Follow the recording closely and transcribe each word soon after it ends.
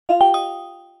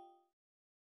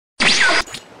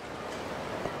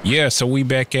Yeah, so we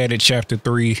back at it, chapter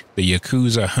 3, the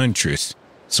Yakuza Huntress.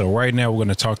 So right now we're going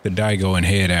to talk to Daigo and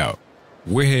head out.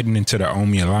 We're heading into the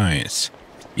Omi Alliance.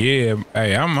 Yeah,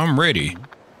 hey, I'm ready.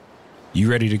 You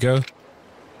ready to go?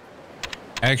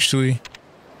 Actually,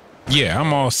 yeah,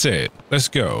 I'm all set. Let's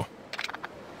go.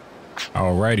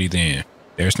 Alrighty then.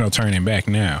 There's no turning back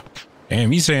now.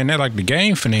 Damn, you saying that like the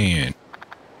game finna end.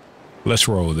 Let's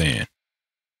roll then.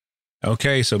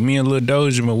 Okay, so me and Lil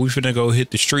Dojima, we finna go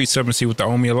hit the streets up and see what the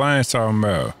Omi Alliance talking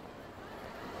about.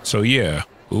 So yeah,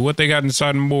 what they got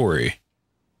inside the Mori?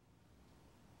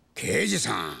 刑事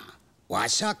さん、わ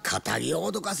しゃ仇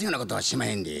を脅かすようなことはしま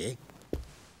へんで。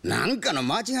なんかの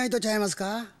間違いとちゃいます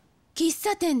か？喫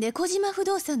茶店で小島不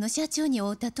動産の社長に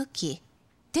会った時、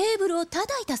テーブルを叩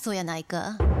いたそうやない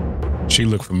か。She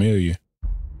looked familiar.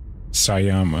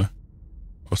 Sayama.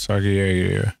 Osage,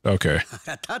 yeah. Okay.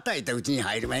 叩いたうちに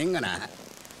入れまへんがな。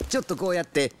ちょっとこうやっ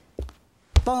て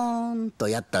ポーンと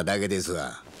やっただけです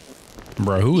わ。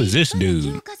Bro, who is this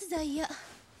dude?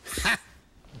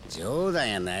 冗談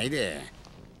やないで。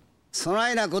そ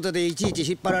ないなことでいちいち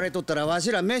引っ張られとったらわ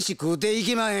しら飯食うてい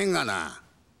きまへんがな。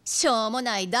しょうも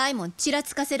ない大門ちら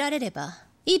つかせられれば、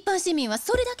一般市民は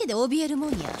それだけで怯えるも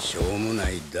んや。しょうもな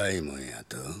い大門や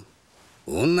と。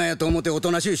女やと思ってお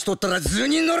となしいしとったら図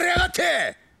に乗りやがっ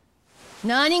て。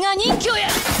何が人気や。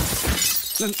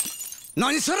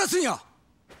何さらすんや。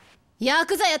ヤ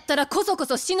クザやったらこそこ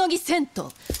そしのぎせん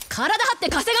と体張って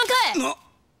稼がんか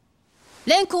い。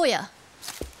連行や。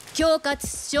恐喝、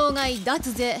傷害、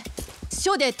脱税、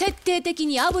署で徹底的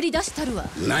にあぶり出したるわ。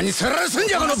何さらすん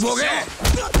じゃこのボケ。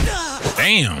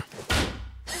Damn.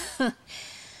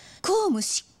 公務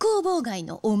執行妨害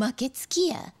のおまけ付き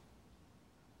や。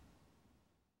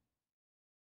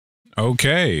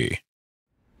Okay.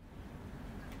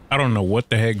 I don't know what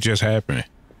the heck just happened.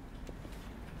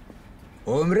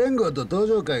 オウム連合と登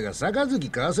場会が杯交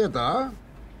わせた？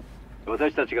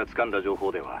私たちが掴んだ情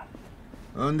報では。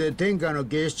ほんで天下の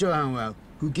警視庁班は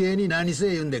府警に何せ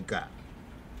言うんでっか？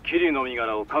桐生の身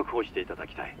柄を確保していただ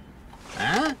きたい。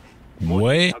あ？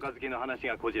 What? 杯の話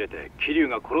がこじれて桐生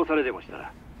が殺されでもした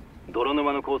ら泥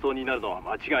沼の抗争になるのは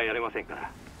間違いありませんか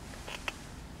ら。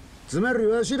つまり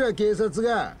わしら警察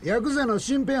がヤクザの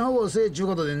身辺保護をせえちゅう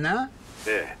ことでんな。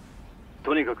ええ、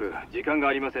とにかく時間が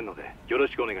ありませんのでよろ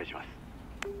しくお願いします。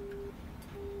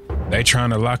They trying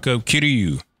to lock up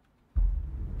Kiryu.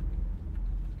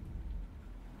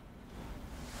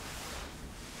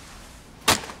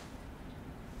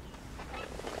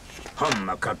 ほん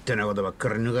ま勝手なことばっか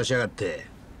り抜かしやがって。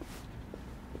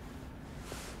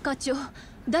課長、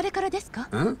誰からですか？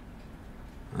あ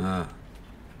あ、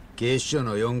警視庁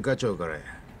の4課長からや。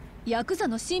ヤクザ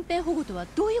の身辺保護とは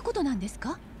どういうことなんです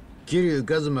か？桐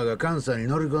生一馬が関西に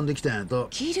乗り込んできたんやと。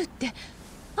桐生って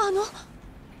あ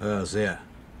あ、せや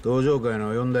登場会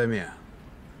の4代目や。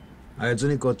あいつ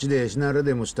にこっちで死なれ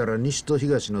でもしたら西と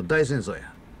東の大戦争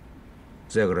や。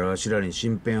せやからわしらに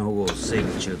身辺保護をせい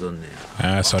ちゅうとんねん。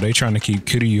So they trying to keep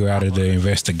Kiryu out of the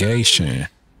investigation.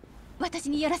 私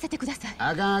にやらせてください。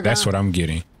あかんあかん。 That's what I'm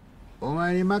getting. お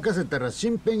前に任せたら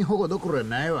身辺保護どころや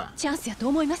ないわ。チャンスやと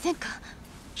思いませんか？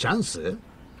チャンス？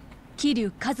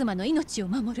桐生一馬の命を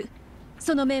守る。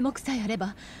その名目さえあれ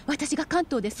ば私が関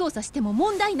東で捜査しても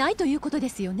問題ないということで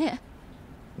すよね。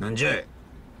なんじゃい。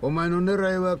お前の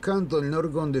狙いは関東に乗り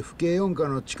込んで府警四課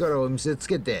の力を見せつ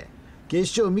けて警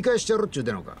視庁を見返しちゃろっちゅう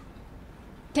てのか。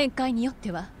展開によっ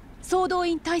ては総動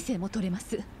員体制も取れま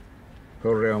す。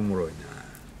これはおもろいな。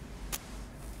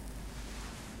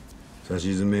差し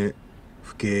詰め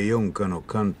府警四課の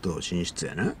関東進出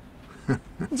やな。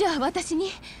じゃあ私に。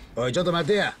おいちょっと待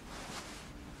てや。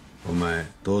お前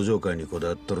登場会にこだ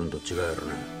わっとるんと違うやろ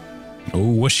な。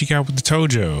Oh, what she got with the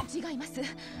Tojo? 違います。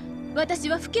私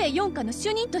は府警四課の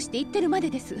主任として言ってるまで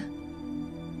です。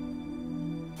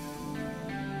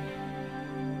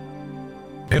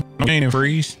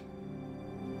Freeze.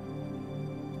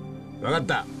 分かっ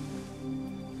た。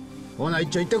ほな一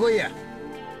丁行ってこいや。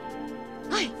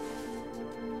はい。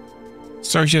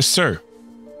Sir, yes, sir.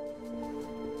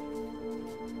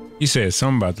 He said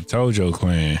something about the Tojo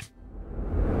clan.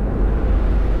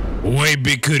 Way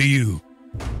big could you.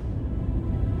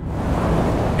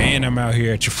 And I'm out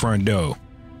here at your front door.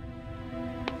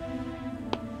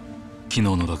 昨日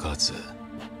の爆発、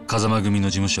風間組の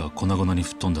事務所は粉々に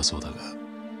吹っ飛んだそうだが、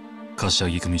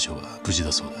柏木組長は無事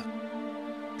だそうだ。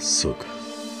そうか。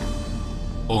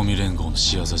近江連合の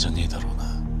仕業じゃねえだろう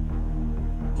な。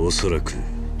おそらく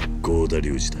合田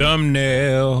隆二だ。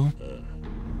Thumbnail.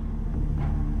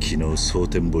 昨日蒼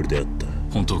天堀であった。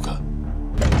本当か？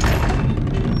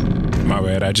 My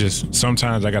bad.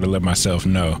 Sometimes I gotta let myself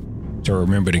know to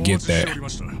remember to get that.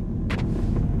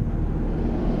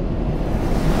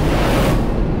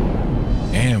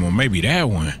 maybe that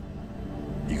one.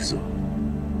 行くぞ。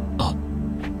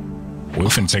We're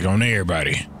finna take on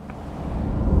everybody.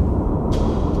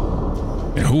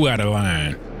 And who out of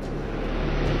line?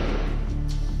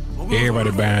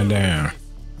 Everybody bowing down.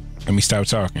 Let me stop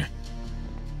talking.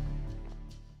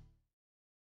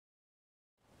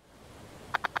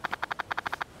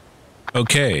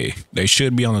 Okay, they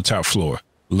should be on the top floor.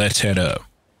 Let's head up.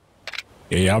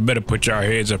 Yeah, y'all better put y'all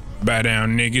heads up, bow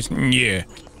down, niggas. Yeah.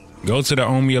 Go to the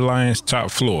Omi Alliance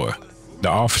top floor. The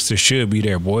officer should be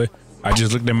there, boy. I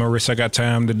just looked at my wrist. I got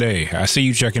time today. I see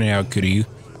you checking it out, Kiryu.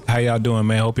 How y'all doing,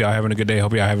 man? Hope y'all having a good day.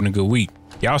 Hope y'all having a good week.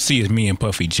 Y'all see it's me and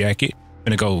Puffy Jacket.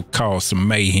 Gonna go cause some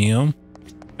mayhem.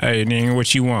 Hey, nigga,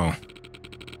 what you want?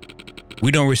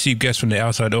 We don't receive guests from the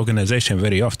outside organization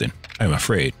very often. I'm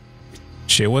afraid.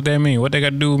 Shit, what that mean? What they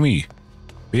got to do with me?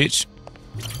 Bitch.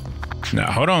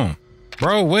 Nah, hold on.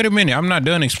 Bro, wait a minute. I'm not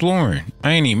done exploring.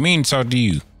 I ain't even mean to talk to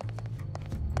you.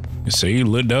 See,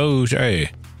 little Doge.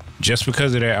 Hey, just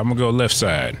because of that, I'm gonna go left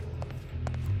side.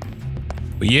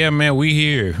 But yeah, man, we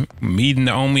here meeting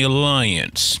the Omi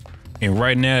Alliance. And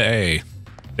right now, hey,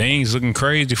 things looking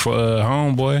crazy for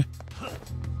homeboy.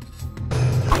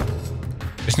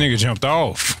 This nigga jumped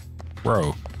off,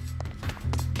 bro.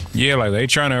 Yeah, like they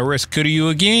trying to arrest Kiryu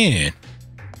again.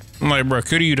 I'm like, bro,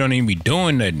 Kiryu don't even be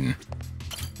doing nothing.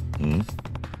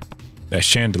 That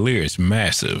chandelier is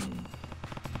massive.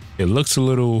 It looks a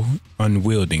little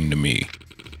unwieldy to me.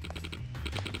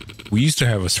 We used to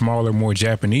have a smaller, more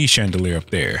Japanese chandelier up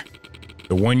there.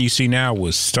 The one you see now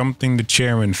was something the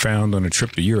chairman found on a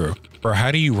trip to Europe. Bro,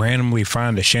 how do you randomly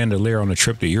find a chandelier on a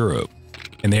trip to Europe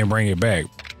and then bring it back?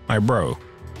 Like, bro,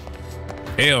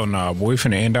 hell nah, boy, we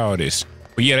finna end all this.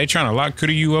 But yeah, they trying to lock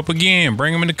Kiryu up again,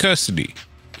 bring him into custody.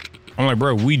 I'm like,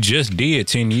 bro, we just did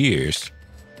 10 years.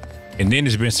 And then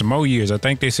it's been some more years. I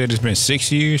think they said it's been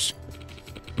 6 years.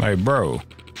 Like, bro,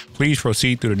 please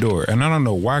proceed through the door. And I don't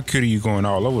know why Kiryu going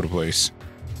all over the place.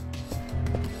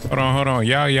 Hold on.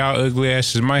 Y'all ugly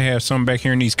asses might have something back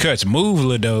here in these cuts. Move,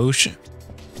 Ladoche.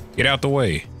 Get out the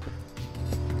way.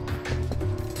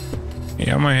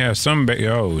 Yeah, I might have something back.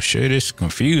 Oh, shit, it's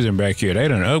confusing back here. They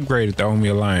done upgraded the Omi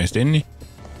Alliance, didn't they?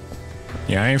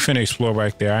 Yeah, I ain't finna explore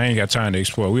back there. I ain't got time to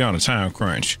explore. We on a time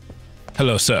crunch.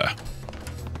 Hello, sir.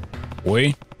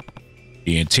 Boy,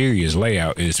 the interior's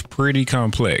layout is pretty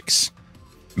complex.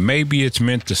 Maybe it's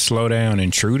meant to slow down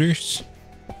intruders?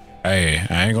 Hey,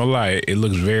 I ain't gonna lie, it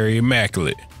looks very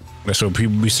immaculate. That's what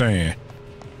people be saying.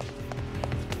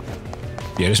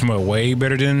 Yeah, this must way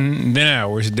better than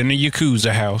ours, than the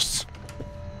Yakuza house.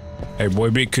 Hey, boy,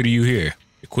 big could you here?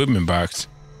 Equipment box?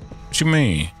 What you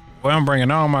mean? Well, I'm bringing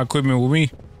all my equipment with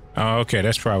me. Oh, okay,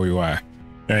 that's probably why.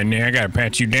 And then I gotta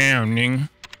pat you down, nigga.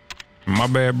 My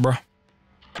bad, bro.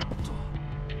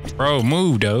 Bro,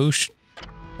 move, Doge.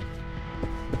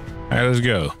 All right, let's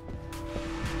go.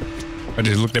 I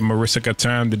just looked at my wrist. I got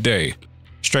time today.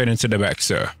 Straight into the back,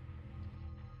 sir.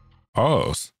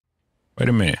 Pause. Wait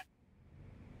a minute.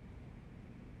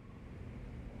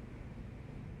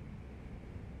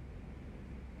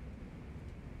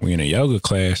 We in a yoga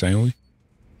class, ain't we?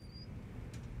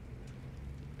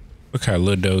 Look how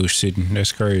little Doge sitting.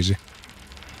 That's crazy.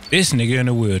 This nigga in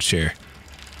a wheelchair.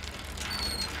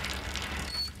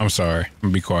 I'm sorry. I'm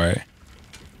gonna be quiet.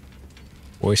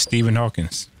 Boy, Stephen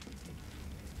Hawkins.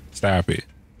 Stop it.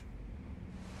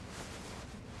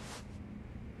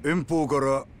 遠方か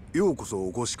らようこそお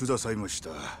越しくださいました。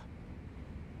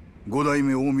五代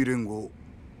目近江連合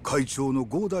会長の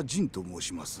郷田仁と申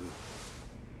します。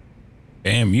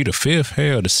 Damn, you the fifth?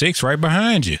 Hell, the sixth right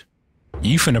behind you.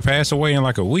 You finna pass away in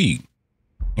like a week.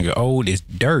 Nigga old as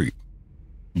dirt.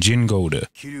 Jin Goda.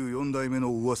 桐生四代目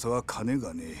の噂は金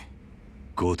がね。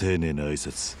ご丁寧な挨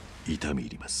拶、痛み入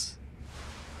ります。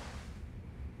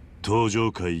東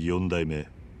上会四代目、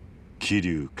桐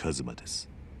生一馬です。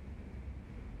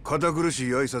堅苦しい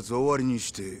挨拶を終わりに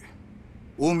して、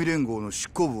近江連合の執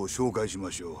行部を紹介し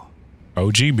ましょう。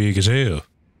 OG big as hell.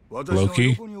 私の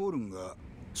横におるんが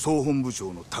総本部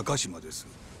長の高島です。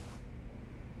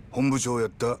本部長やっ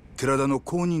た寺田の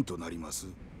後任となります。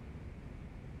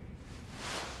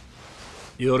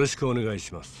よろしくお願い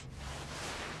します。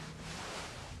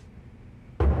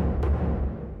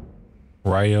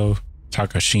 Ryo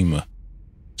Takashima.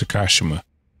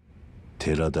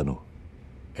 寺田の。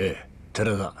ええ、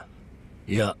寺田。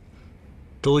いや、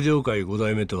東上会五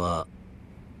代目とは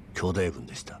兄弟分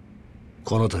でした。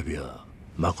この度は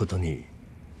誠に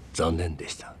残念で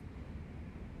した。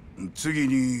次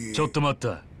に。ちょっと待っ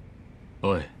た。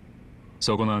おい、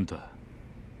そこのあんた。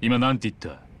今なんて言っ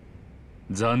た？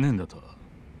残念だと。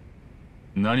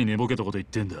何寝ぼけたこと言っ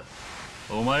てんだ。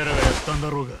お前らがやったんだ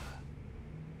ろうが。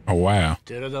Oh, wow.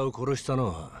 寺田を殺したの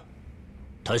は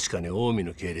確かに近江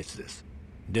の系列です。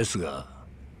ですが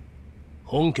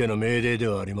本家の命令で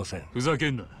はありません。ふざけ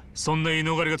んな。そんな言い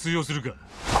逃れが通用するか。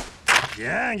ギ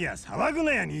ャーギャー騒ぐ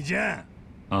なや兄ちゃん。あ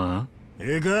あ、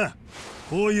ええか、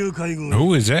こういう会合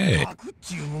Who is that? 核っ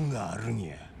ちゅうもんがあるん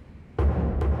や。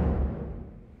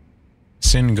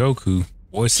Sen Goku.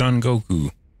 Boy, son Goku.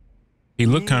 He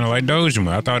looked kind of like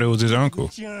Dojima. I thought it was his uncle.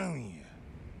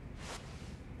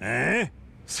 ええ、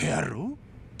せやろ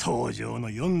東条の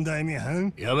4代目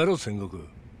藩。やめろ戦国、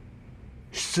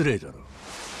失礼だろ。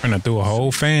And I threw a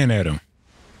whole fan at him.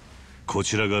 こ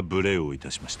ちらが無礼をいた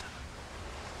しました。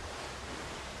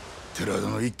寺田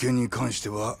の一件に関して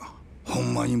はほ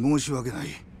んまに申し訳ない。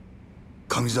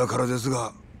上座からです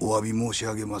がお詫び申し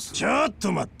上げます。ちょっ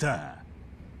と待った。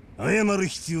謝る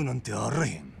必要なんてあらへ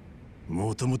ん。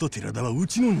もともと寺田はう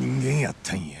ちの人間やっ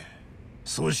たんや。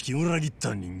組織を裏切っ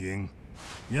た人間。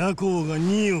夜行が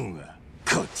二葉が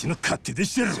こっちの勝手で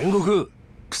してる。戦国、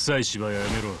臭い芝居はや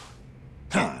めろ。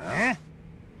は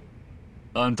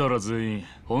あ、あんたら全員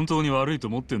本当に悪いと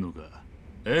思ってんのか。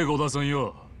郷田さん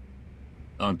よ。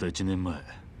あんた1年前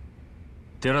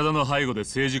寺田の背後で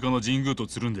政治家の神宮と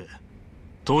つるんで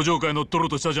登場会乗っ取ろう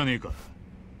としたじゃねえか。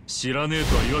知らねえ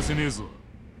とは言わせねえぞ。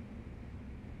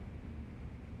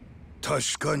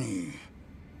確かに。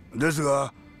です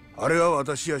があれは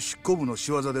私や執行部の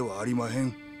仕業ではありまへ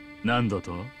ん。なんだ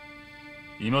と？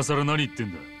今さら何言って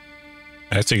んだ。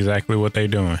 That's exactly what they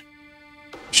doing.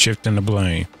 Shifting the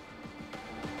blame.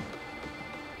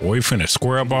 Boy, you finna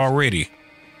square up already.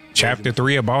 Chapter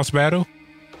 3 a boss battle?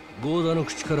 ゴーダの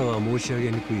口からは申し上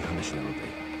げにくい話なので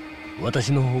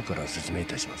私の方から説明い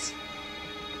たします。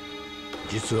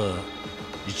実は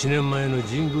1年前の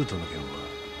神宮との件は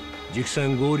直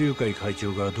参合流会会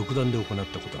長が独断で行った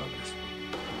ことなんです。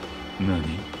何？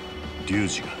龍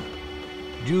二が。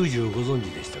龍二をご存知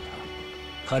でしたか。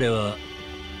彼は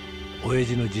親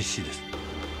父の実子です。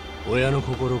親の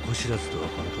心こしらずとは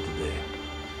このこと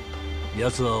で、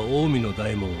奴は近江の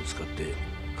大門を使って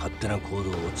勝手な行動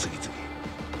を次々。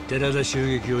寺田襲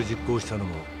撃を実行したの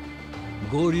も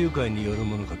合流会による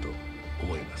ものかと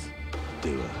思います。で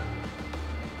は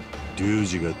龍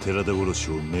二が寺田殺し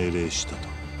を命令したと。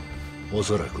お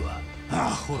そらくは。あ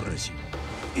ほらし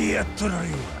やっとられ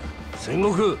るわ戦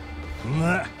国。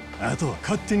まああとは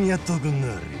勝手にやっとくんな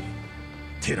れ。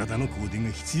寺田の香典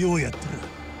が必要やった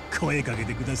ら声かけ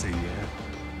てくださいや。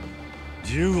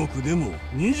10億でも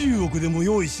20億でも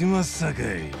用意しますさか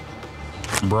い。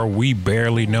 Bro, we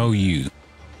barely know you.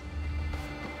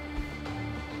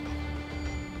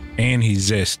 And he's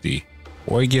zesty.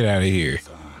 Boy, get out of here.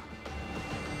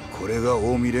 これが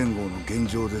近江連合の現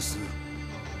状です。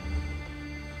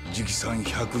直参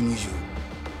120、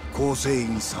構成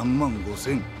員3万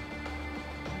5000。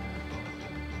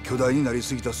巨大になり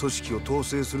すぎた組織を統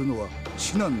制するのは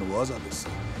至難の業です。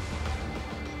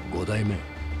5代目。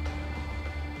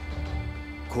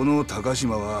この高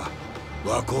島は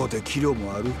若うて器量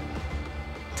もある。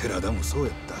寺田もそう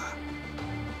やっ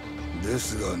た。で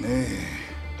すがね、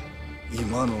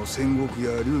今の戦国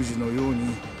や龍二のよう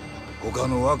に他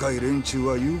の若い連中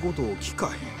は言うことを聞かへ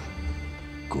ん。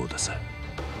ゴーダさん、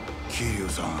桐生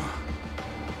さん、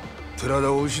寺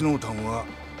田を失うたんは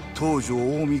東条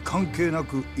近江関係な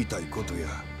く痛いことや。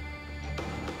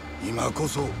今こ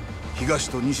そ東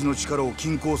と西の力を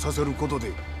均衡させること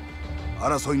で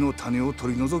争いの種を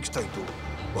取り除きたいと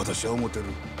私は思ってる。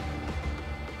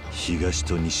東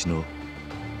と西の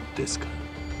ですか。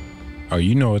Oh,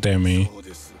 you know what that means. そう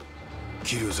です。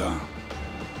桐生さん、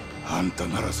あんた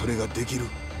ならそれができる。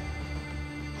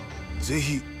ぜ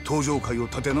ひ東条会を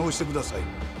立て直してください。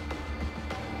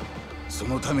そ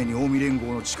のために近江連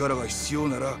合の力が必要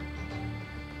なら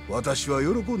私は喜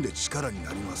んで力に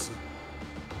なります。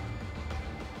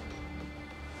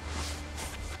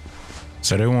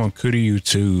 So they want Kuryu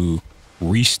to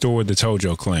restore the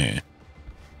Tojo clan.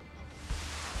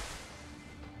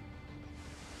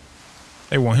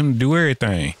 They want him to do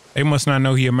everything. They must not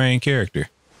know he a main character.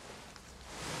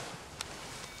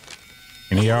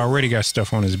 And he already got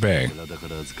stuff on his back. 寺田か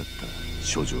ら預かった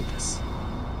書状です。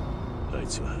あい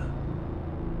つは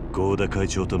合田会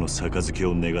長との杯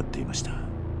を願っていました。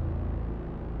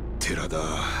寺田、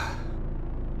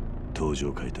東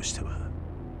条会としては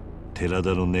寺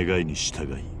田の願いに従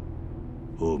い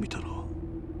近江との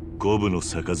五分の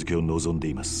杯を望んで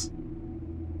います。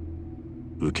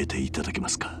受けていただけま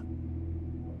すか。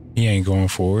 He ain't going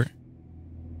for it.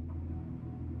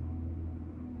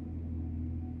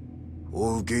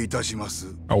 お受けいたしま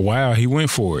す。 Oh wow, he went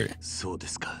for it. そうで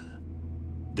すか。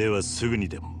ではすぐに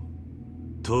でも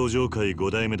東条会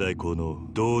5代目代行の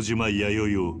堂島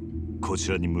弥生をこち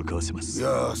らに向かわせます。い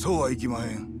や、そうはいきま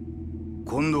へん。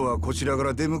今度はこちらか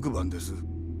ら出向く番です。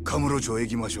カムロ町へ行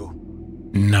きましょ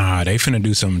う。Nah, they finna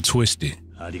do something twisted.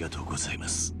 ありがとうございま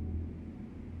す。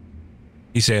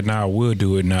 He said, nah, we'll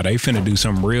do it. Nah, they finna do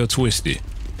something real twisted.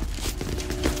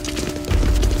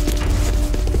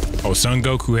 Oh, Son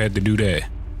Goku had to do that.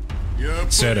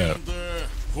 Set up.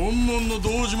 本物の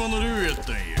堂島の竜やっ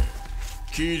たんや。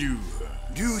桐生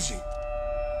龍二。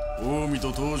近江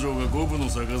と東条が五分の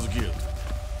杯やっ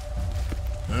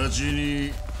た。8にい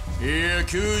や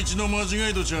91の間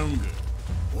違いとちゃうんか。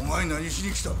お前何し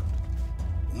に来た？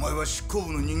お前は執行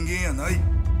部の人間やない。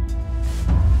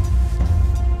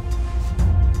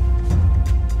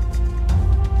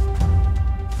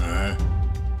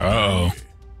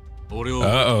俺を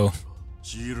Uh-oh.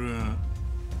 知らん。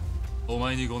お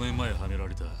前に5年前はめら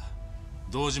れた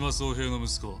堂島宗平の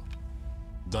息子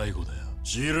大悟だよ。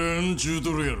知らんちゅう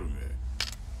とるやろが。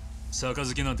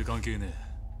杯なんて関係ねえ。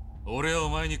俺はお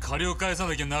前に借りを返さ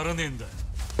なきゃならねえんだ。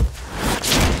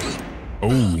 Oh.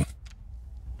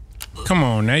 Come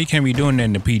on, now you can't be doing that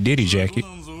in the P. Diddy jacket.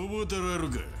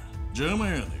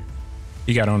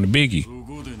 He got on the Biggie.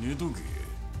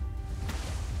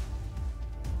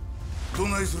 ど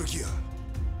ないする気や。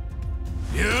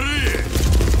やれ。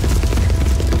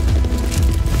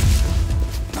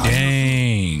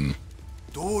 Dang.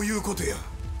 どういうことや。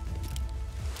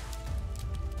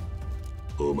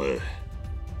お前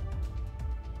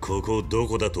ここど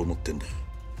こだと思ってんだ。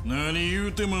何言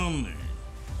うてまんねん。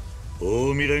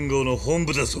近江連合の本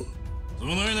部だぞ。そ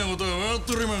ないなことはわっ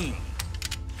とりまんが。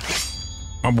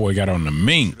 My boy got on the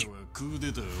mink. クー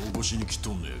デター起こしに来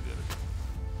とんねや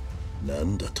から。な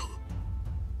んだと。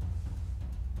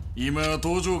今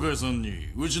東条会さんに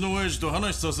うちの親父と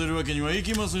話させるわけにはい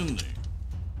きませんね。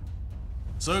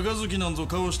杯なんぞ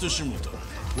かわしてしもた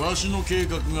わしの計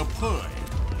画がパー。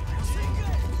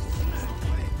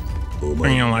お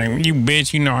前 Like, you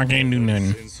bitch, you know I can't do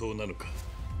nothing. 戦争なのか。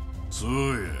そう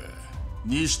や、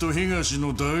西と東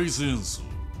の大戦争。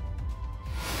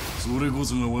それこ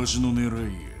そがわしの狙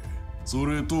いや。そ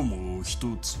れともう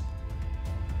一つ。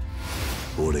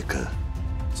俺か。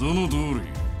その通り。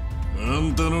あ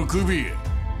んたの首や。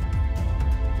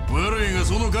悪いが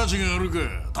その価値があるか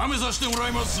試させてもら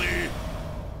いますぜ。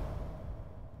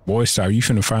 Boy, stop. You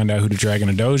finna find out who the Dragon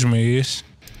of Dojima is.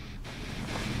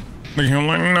 Look at him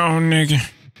like, no, nigga.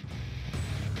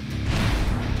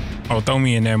 Oh, throw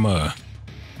me in that mud.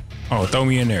 Oh, throw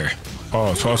me in there.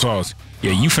 Pause.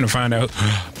 Yeah, you finna find out.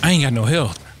 I ain't got no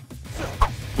health.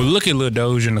 Well, look at Lil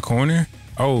Doge in the corner.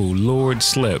 Oh, Lord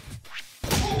slip.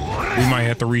 We might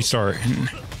have to restart.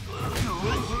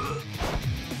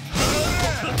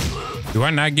 Do I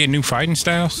not get new fighting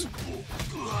styles?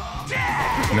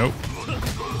 Nope.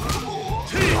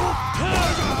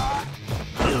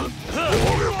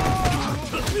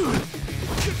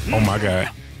 Oh my god.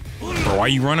 Bro, why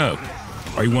you run up?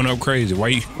 Why you run up crazy?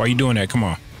 Why you doing that? Come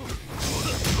on.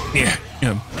 Yeah.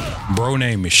 Bro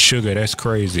name is Sugar. That's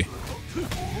crazy.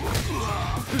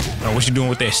 Oh, what you doing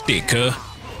with that stick, huh?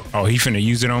 Oh, he finna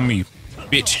use it on me.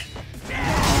 Bitch.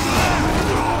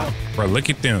 Bro, look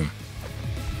at them.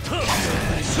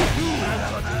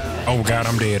 Oh god,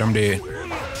 I'm dead. I'm dead.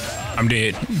 I'm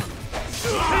dead.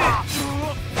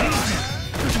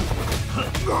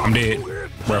 I'm dead.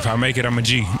 Bro, if I make it, I'm a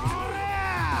G.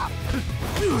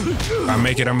 If I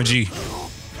make it, I'm a G.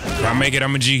 If I make it,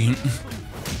 I'm a G.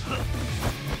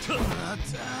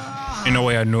 Ain't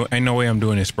no way I'm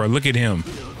doing this, bro. Look at him.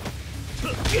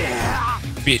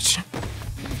 Bitch.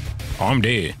 Oh, I'm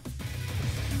dead.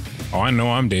 Oh, I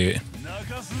know I'm dead.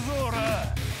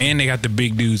 And they got the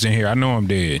big dudes in here. I know I'm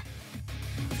dead.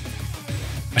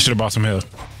 I should have bought some health.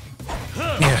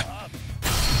 Yeah.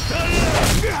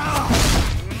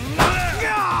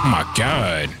 Oh my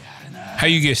god. How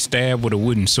you get stabbed with a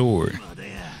wooden sword?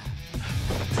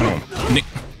 Hold on. Nick.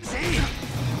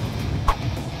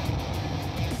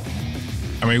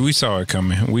 I mean, we saw it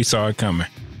coming.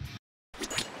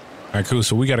 Alright, cool.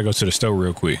 So we gotta go to the store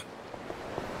real quick.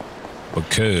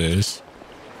 Because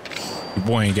your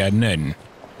boy ain't got nothing.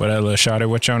 What that little shawty,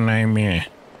 what your name is?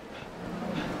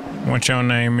 What your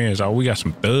name is? Oh, we got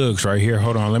some thugs right here.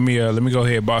 Hold on. Let me go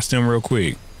ahead and box them real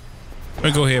quick.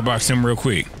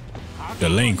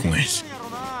 Delinquents.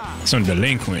 Some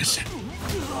delinquents.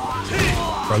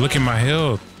 Bro, look at my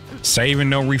health. Saving,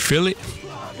 don't refill it.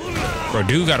 Bro,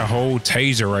 dude got a whole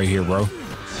taser right here, bro.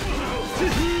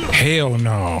 Hell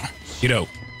no. Get up.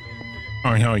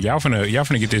 Oh no, y'all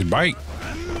finna get this bike.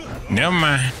 Never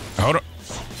mind. Hold up.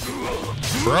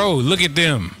 Bro, look at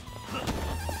them.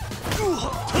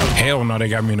 Hell no, they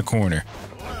got me in the corner.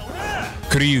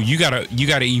 You gotta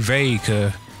evade,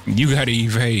 cuz. You gotta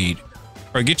evade.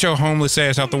 Bro, get your homeless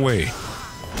ass out the way.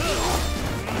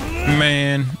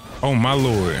 Man, oh my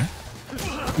lord.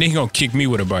 Then he gonna kick me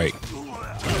with a bike.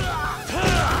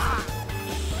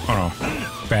 Hold on,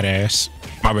 fat ass.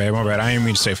 My bad. I didn't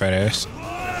mean to say fat ass.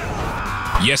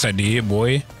 Yes, I did,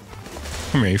 boy.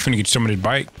 Come here, you finna get some of this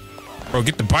bike. Bro,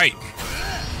 get the bike.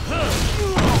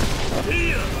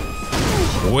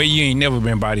 Boy, you ain't never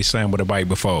been body slammed with a bike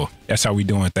before. That's how we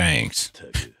doing things.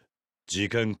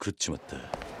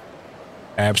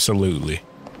 Absolutely.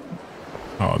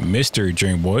 Oh, mystery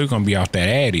drink, boy. We're gonna be off that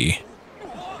addy.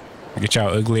 Get y'all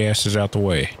ugly asses out the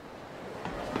way.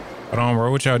 Hold on, bro.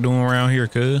 What y'all doing around here,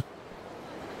 cuz?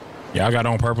 Y'all got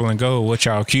on purple and gold. What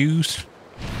y'all Qs?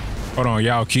 Hold on,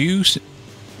 y'all Qs?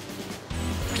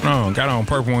 Oh, got on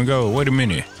purple and gold. Wait a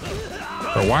minute.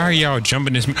 Bro, why are y'all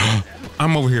jumping this?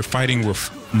 I'm over here fighting with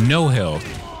no health.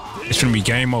 It's gonna be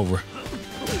game over.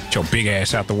 Get your big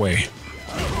ass out the way.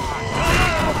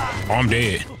 Oh, I'm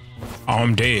dead. Oh,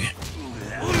 I'm dead.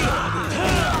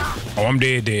 Oh, I'm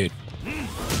dead.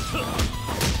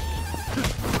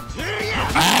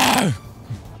 Ah!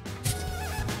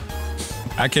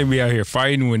 I can't be out here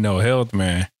fighting with no health,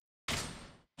 man.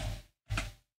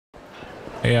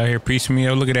 Hey, out here piecing me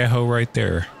up. Look at that hoe right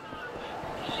there.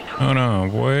 Hold on,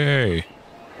 boy. Hey.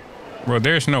 Bro,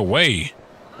 there's no way.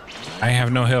 I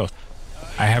have no health.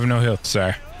 I have no health,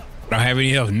 sir. I don't have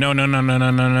any health.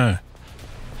 No.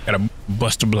 Gotta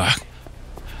bust a block.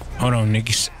 Hold on,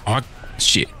 niggas. Oh,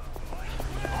 shit.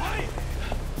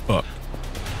 Fuck.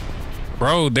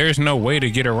 Bro, there's no way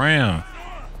to get around.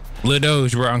 Lil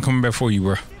Doge, bro, I'm coming back for you,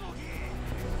 bro.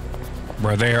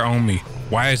 Bro, they're on me.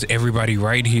 Why is everybody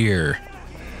right here?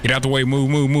 Get out the way.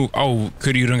 Move. Oh,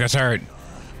 could you done got tired.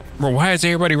 Bro, why is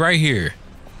everybody right here?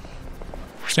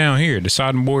 What's down here? The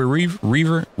Sodom Boy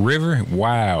River?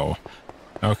 Wow.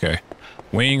 Okay.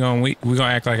 We gonna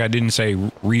act like I didn't say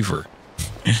Reaver.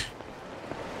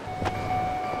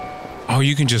 Oh,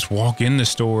 you can just walk in the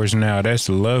stores now. That's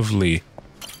lovely.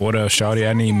 What up, shawty?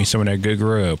 I need me some of that good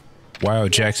grub.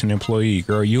 Wild Jackson employee.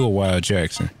 Girl, you a Wild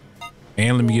Jackson.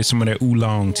 And let me get some of that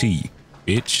oolong tea,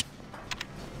 bitch.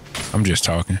 I'm just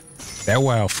talking. That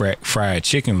wild fried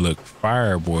chicken look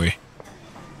fire, boy.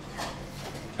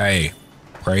 Hey,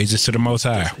 praises to the Most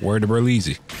High. Word to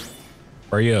Burleezy.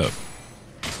 Hurry up.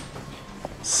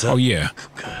 Oh, yeah.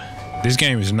 This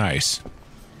game is nice.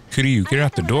 Could you get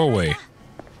out the doorway?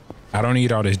 I don't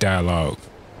need all this dialogue,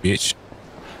 bitch.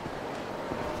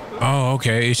 Oh,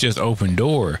 okay. It's just open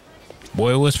door.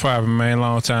 Boy, what's poppin', man?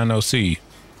 Long time no see.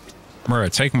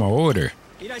 Bruh, take my order.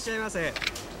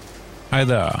 Hi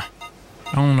there.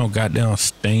 I don't know goddamn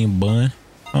steamed bun.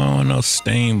 I don't know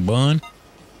steamed bun.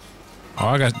 Oh,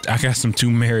 I got some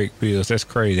turmeric pills. That's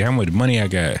crazy. How much money I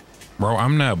got? Bro,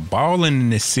 I'm not balling in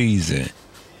this season.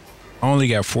 I only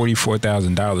got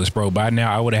 $44,000, bro. By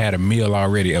now, I would have had a meal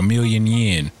already. 1,000,000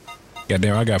 yen.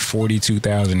 Goddamn, I got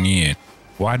 42,000 yen.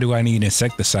 Why do I need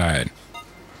insecticide?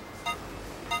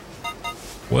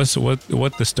 What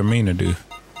the stamina do?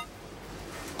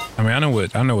 I mean, I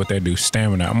know what they do.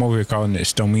 Stamina. I'm over here calling it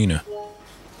stamina.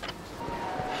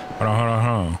 Hold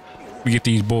on. We get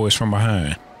these boys from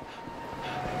behind.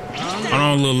 Hold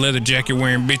on, little leather jacket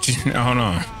wearing bitches. Hold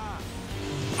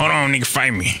on, nigga,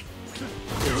 fight me.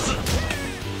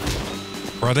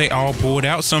 Bro, they all pulled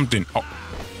out something. Oh.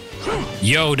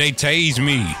 Yo, they tased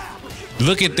me.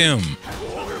 Look at them.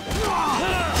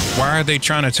 Why are they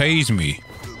trying to tase me?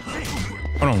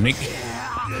 Hold on, Nick.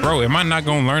 Bro, am I not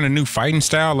gonna learn a new fighting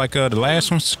style like the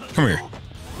last ones? Come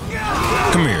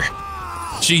here.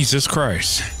 Jesus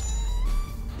Christ.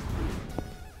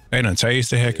 They done tased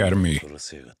the heck out of me.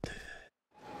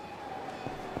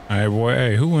 Hey, boy,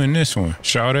 hey, who in this one?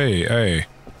 Sade, hey.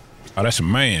 Oh, that's a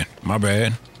man. My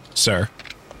bad, sir.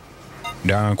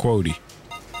 Don Quody.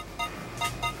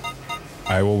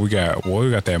 All right, what we got? Boy,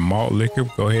 we got that malt liquor.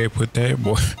 Go ahead, put that.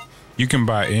 Boy, you can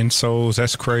buy insoles.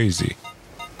 That's crazy.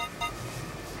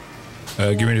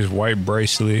 Give me this white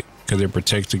bracelet because it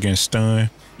protects against stun.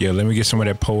 Yeah, let me get some of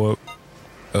that pull up.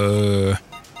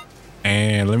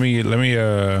 And let me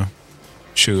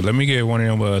get one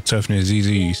of them toughness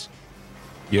ZZs.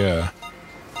 Yeah,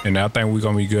 and I think we're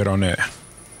gonna be good on that.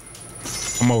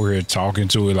 I'm over here talking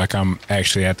to it like I'm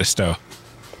actually at the stuff.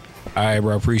 All right,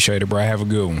 bro, appreciate it, bro. Have a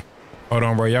good one. Hold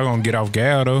on, bro. Y'all gonna get off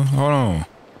gal though? Hold on.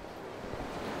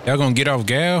 Y'all gonna get off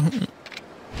gal?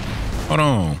 Hold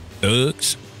on,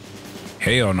 thugs.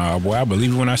 Hell no, boy. I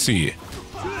believe it when I see it.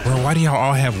 Bro, why do y'all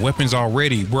all have weapons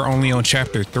already? We're only on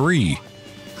chapter 3.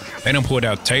 They done pulled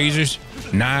out tasers,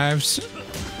 knives.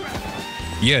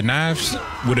 Yeah, knives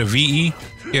with a VE.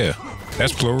 Yeah,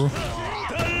 that's plural.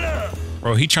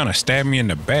 Bro, he trying to stab me in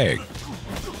the back.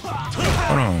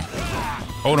 Hold on.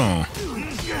 Hold on.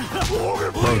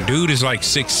 Bro, dude is like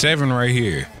 6'7" right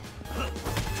here.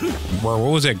 Bro,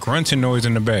 what was that grunting noise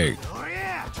in the back?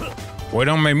 Boy,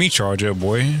 don't make me charge up,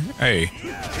 boy. Hey.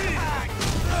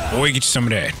 Boy, get you some of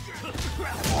that.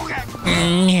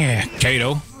 Yeah,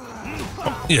 Kato.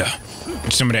 Oh, yeah,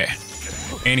 get some of that.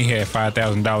 And he had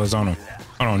 $5,000 on him.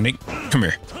 Hold on, Nick. Come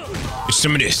here. Get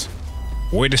some of this.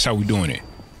 Boy, that's how we doing it.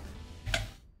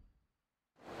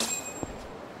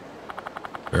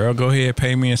 Girl, go ahead,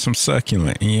 pay me in some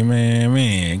succulent. Yeah,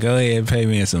 man. Go ahead, pay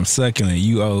me in some succulent.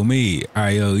 You owe me.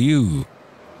 I owe you.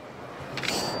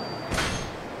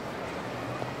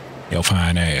 Yo,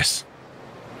 fine ass.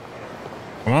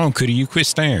 Come on, Cootie, you quit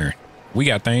staring. We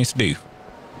got things to do.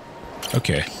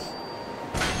 Okay.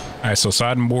 All right, so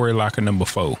Sodden Boy locker number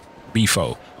 4.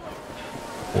 B4.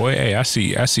 Boy, hey, I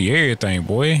see everything,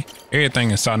 boy.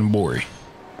 Everything in Sodden Boy.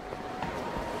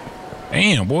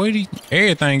 Damn, boy,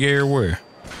 everything everywhere.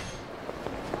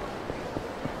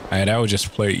 Hey, that was just a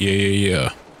play.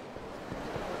 Yeah.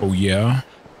 Oh, yeah.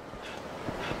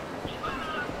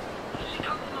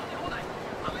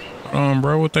 Hold on,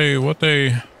 bro. What they, hold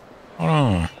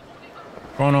on.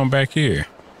 What's going on back here?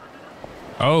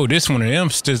 Oh, this one of them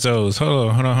stizzos.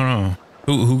 Hold on.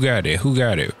 Who got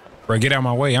it? Bro, get out of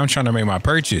my way. I'm trying to make my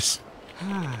purchase.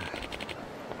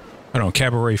 Hold on,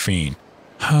 Cabaret Fiend.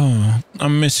 Oh,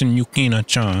 I'm missing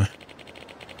Yukina-chan.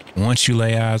 Once you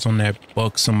lay eyes on that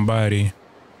buxom body,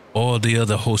 all the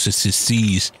other hostesses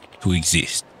cease to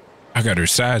exist. I got her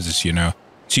sizes, you know.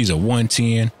 She's a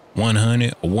 110,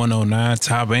 100, a 109,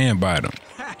 top and bottom.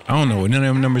 I don't know what none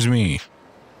of them numbers mean.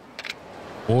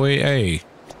 Boy, hey.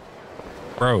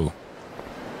 Bro.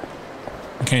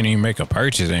 I can't even make a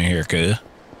purchase in here, cuz.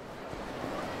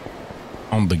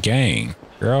 On the gang.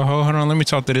 Girl, hold on. Let me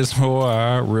talk to this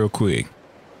boy real quick.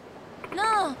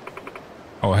 No.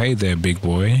 Oh, hey there, big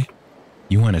boy.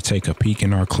 You want to take a peek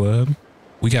in our club?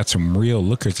 We got some real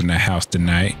lookers in the house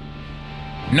tonight.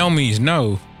 No means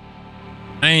no.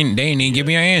 They ain't even give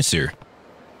me an answer.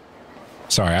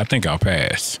 Sorry, I think I'll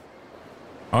pass.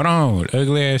 Hold on,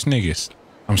 ugly ass niggas.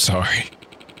 I'm sorry.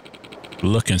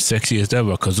 Looking sexy as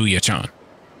ever, Kazuya-chan.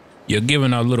 You're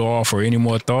giving our little offer any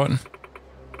more thought?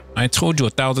 I told you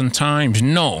 1,000 times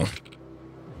no.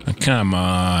 Come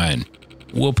on.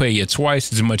 We'll pay you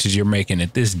twice as much as you're making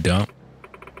at this dump.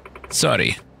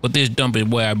 Sorry, but this dump is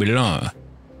where I belong.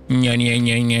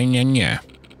 Nya.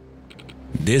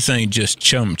 This ain't just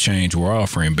chump change we're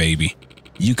offering, baby.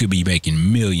 You could be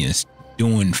making millions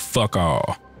doing fuck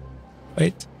all.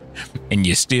 What? And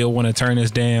you still want to turn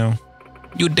us down?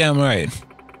 You damn right.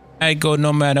 I go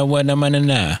no matter what I'm in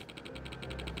now.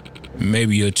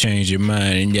 Maybe you'll change your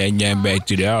mind and get back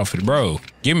to the office. Bro,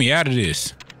 get me out of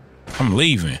this. I'm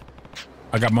leaving.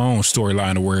 I got my own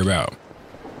storyline to worry about.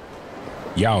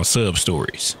 Y'all sub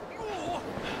stories.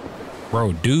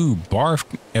 Bro, dude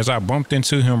barfed as I bumped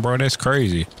into him, bro. That's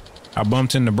crazy. I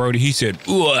bumped into Brody. He said,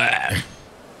 "Uah."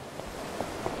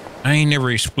 I ain't never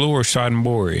explored Sodden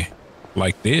Boy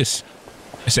like this.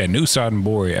 It's that new Sodden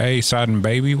Boy. Hey, Sodden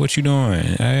baby, what you doing?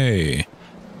 Hey.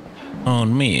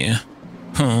 On me.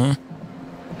 Huh?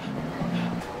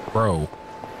 Bro,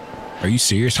 are you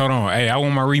serious? Hold on. Hey, I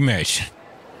want my rematch.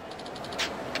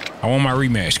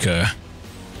 Cuz.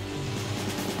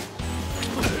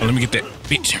 Oh, let me get that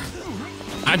bitch.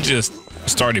 I just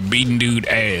started beating dude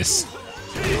ass.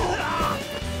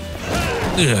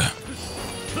 Ugh.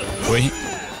 Wait.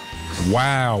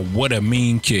 Wow, what a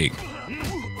mean kick.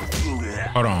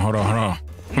 Hold on.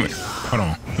 Come here. Hold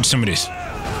on. Get some of this.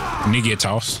 Nigga get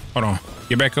tossed. Hold on.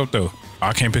 Get back up though.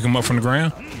 I can't pick him up from the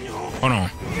ground. Hold on.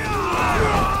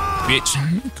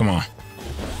 Bitch. Come on.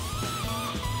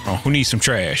 Oh, who needs some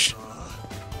trash?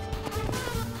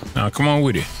 Now come on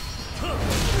with it.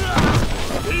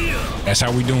 That's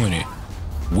how we doing it.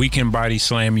 We can body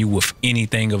slam you with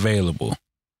anything available.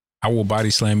 I will body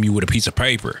slam you with a piece of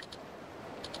paper.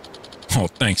 Oh,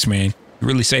 thanks, man. You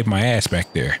really saved my ass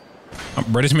back there.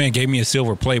 Bro, this man gave me a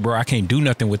silver plate, bro. I can't do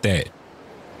nothing with that.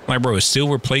 Like, bro, is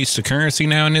silver plates the currency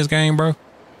now in this game, bro?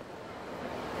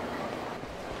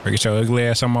 Get your ugly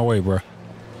ass on my way, bro.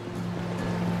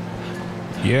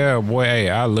 Yeah, boy, hey,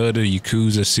 I love the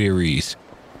YAKUZA series.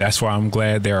 That's why I'm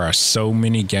glad there are so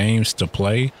many games to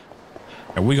play.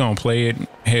 And we gonna play it,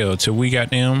 hell, till we got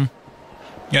them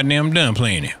done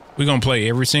playing it. We gonna play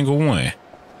every single one.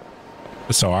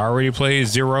 So I already played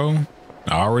 0.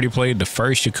 I already played the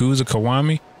first YAKUZA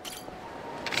Kiwami.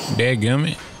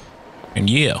 Dadgummit. And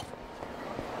yeah,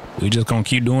 we just gonna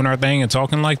keep doing our thing and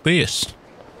talking like this.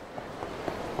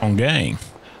 On gang,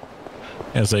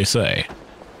 as they say.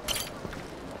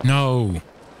 No,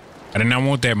 I did not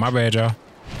want that. My bad, y'all.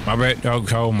 My bad.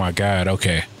 Oh my God.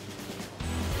 Okay.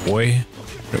 Boy,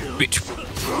 bitch.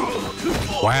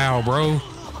 Wow, bro.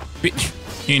 Bitch,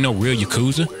 you ain't no real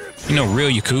Yakuza. You know real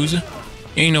Yakuza.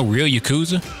 You ain't no real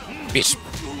Yakuza. Bitch,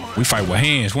 we fight with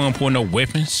hands. We don't pull no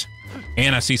weapons.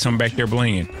 And I see something back there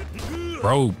bling.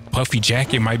 Bro, puffy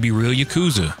jacket might be real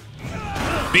Yakuza.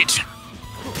 Bitch.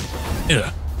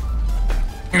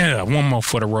 One more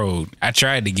for the road. I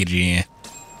tried to get it in.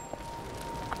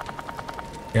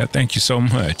 Yeah, thank you so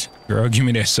much. Girl, give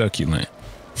me that succulent.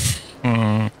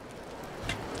 Yeah,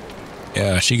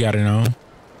 she got it on.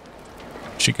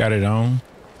 She got it on.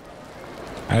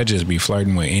 I just be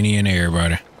flirting with any and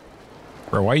everybody.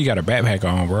 Bro, why you got a backpack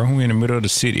on, bro? We in the middle of the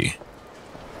city.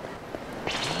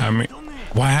 I mean,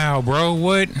 wow, bro,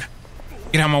 what?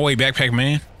 Get out of my way, backpack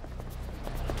man.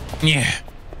 Yeah.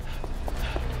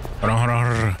 Hold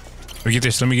on. Let me get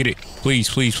this. Let me get it. Please.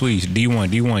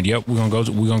 D1. Yep, we're gonna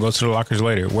go to the lockers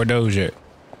later. Where Doge at?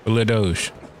 Where little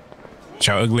Doge? Get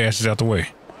y'all ugly asses out the way.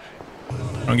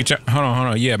 Hold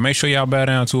on. Yeah, make sure y'all bow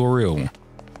down to a real one.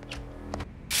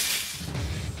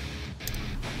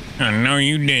 I know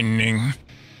you didn't, nigga.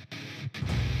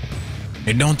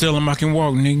 Hey, don't tell him I can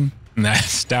walk, nigga. Nah,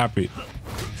 stop it.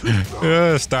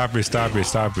 Stop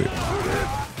it.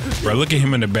 Bro, look at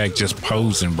him in the back just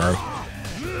posing, bro.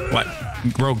 What?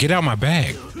 Bro, get out my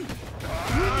bag.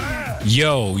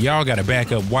 Yo, y'all gotta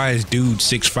back up. Why is dude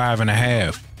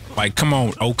 6'5.5"? Like, come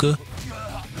on, Oka.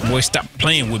 Boy, stop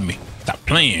playing with me. Stop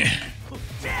playing.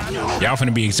 Y'all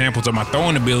finna be examples of my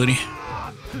throwing ability.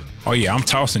 Oh yeah, I'm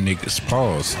tossing niggas.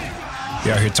 Pause.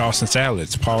 Y'all here tossing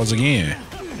salads. Pause again.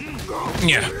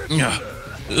 Yeah.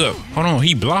 Hold on,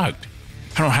 he blocked.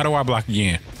 How do I block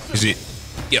again? Is it?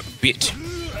 Yep, bitch.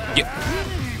 Yep.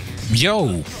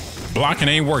 Yo, blocking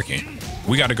ain't working.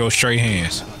 We gotta go straight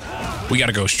hands.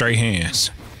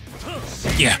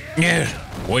 Yeah.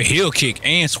 Boy, heel kick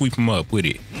and sweep him up with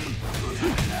it.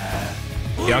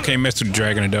 Y'all can't mess with the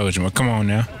Dragon of Dojima. Come on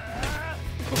now.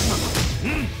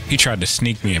 He tried to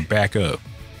sneak me and back up.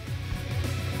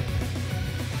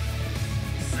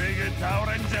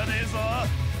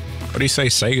 What do you say,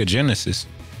 Sega Genesis?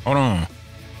 Hold on.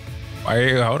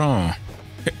 Hold on.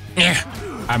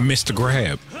 Yeah, I missed the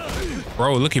grab.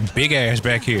 Bro, look at big ass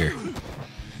back here.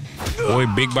 Boy,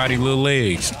 big body, little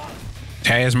legs.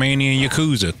 Tasmanian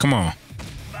Yakuza, come on.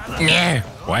 Yeah.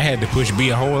 Well, I had to push B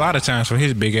a whole lot of times for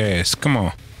his big ass. Come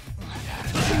on.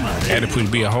 I had to push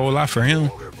B a whole lot for him.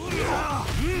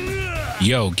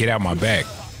 Yo, get out my back.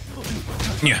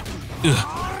 Yeah.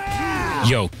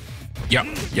 Yo.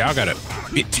 Y'all gotta.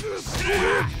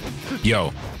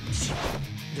 Yo.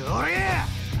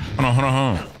 Hold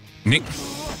on. Nick.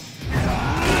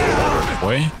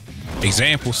 Boy.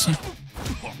 Examples.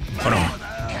 Hold on.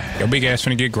 Your big ass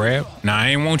finna get grabbed. Nah, I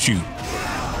ain't want you.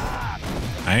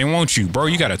 Bro,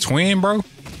 you got a twin, bro?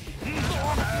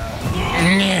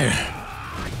 Yeah.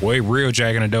 Boy, real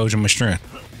Dragon of Dojima strength.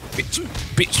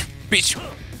 Bitch.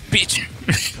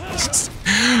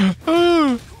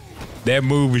 That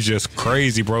move is just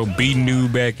crazy, bro. Beating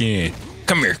dude back in.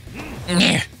 Come here.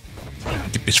 Yeah.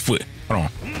 Get this foot. Hold on.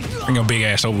 Bring your big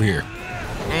ass over here.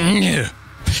 Yeah.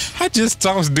 I just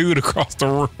tossed dude across the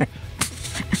room.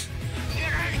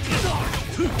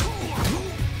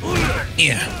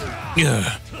 Yeah.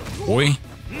 Boy.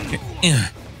 Yeah.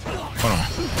 Hold on.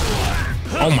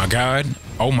 Oh my god.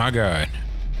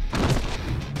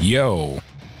 Yo.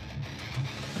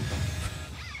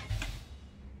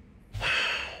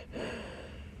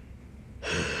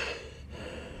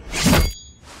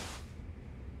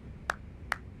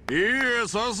 Yeah,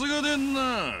 さすがでん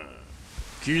な。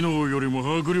昨日よりも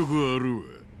迫力あるわ。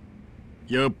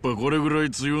やっぱこれぐら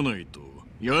い強ないと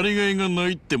やりがいがな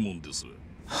いってもんです。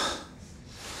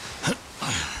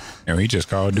And he just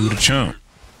called dude a chump.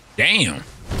 Damn.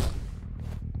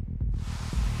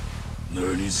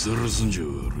 何するすんじゃ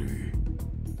悪い。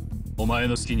お前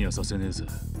の好きにはさせねえぜ。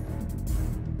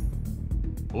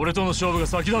俺との勝負が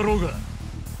先だろうが。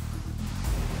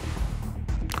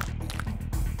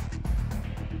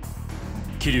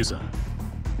桐生さん、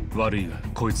悪いが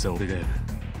こいつは俺がやる。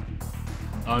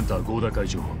あんたは合田会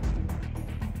長。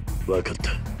分かっ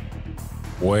た。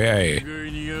Boy, hey.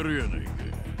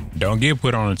 Don't get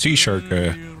put on a t-shirt,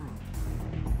 cuz.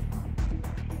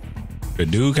 The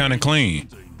dude kinda clean.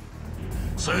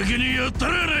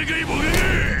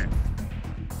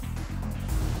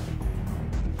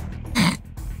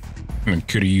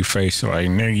 Could you face like,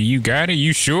 nigga, you got it?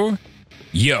 You sure?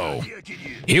 Yo,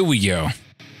 here we go.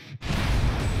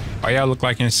 Why y'all look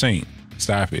like in sync?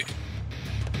 Stop it.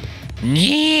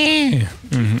 Yeah.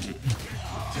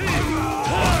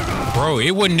 Bro,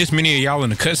 it wasn't this many of y'all in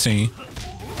the cutscene.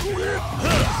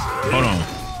 Hold on.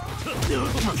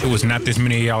 It was not this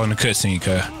many of y'all in the cutscene,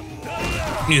 cuz.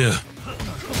 Yeah.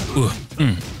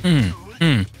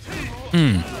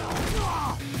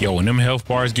 Yo, when them health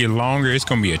bars get longer, it's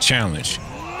gonna be a challenge.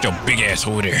 Yo, big ass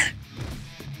over there.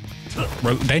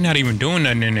 Bro, they not even doing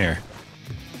nothing in there.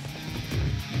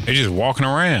 They just walking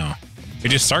around. They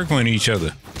just circling each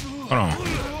other. Hold on.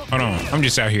 Hold on. I'm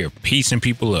just out here piecing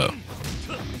people up.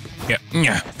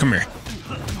 Yeah, come here.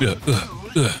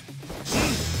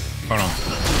 Hold on.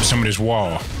 Some of this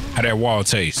wall. How that wall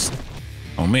taste?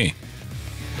 On me.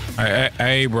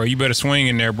 Hey, bro, you better swing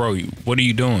in there, bro. What are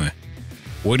you doing?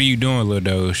 What are you doing, Lil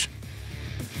Doge?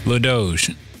 Lil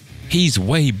Doge. He's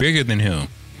way bigger than him.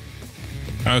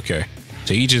 Okay.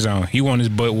 So each his own. He want his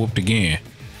butt whooped again.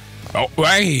 Oh,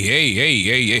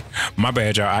 hey. My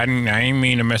bad, y'all. I ain't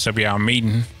mean to mess up y'all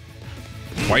meeting.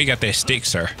 Why you got that stick,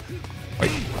 sir?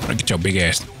 Wait, get your big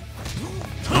ass.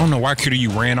 I don't know why could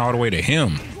you ran all the way to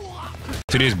him.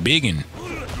 To this biggin.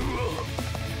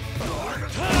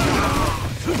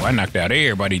 Oh, I knocked out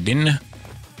everybody, didn't I?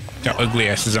 Your ugly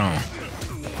ass is on.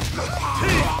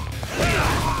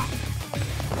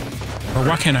 Bro,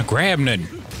 why can't I grab nothing?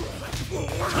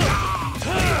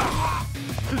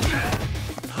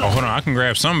 Oh, hold on. I can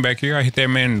grab something back here. I hit that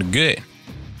man in the gut.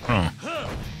 Hold on.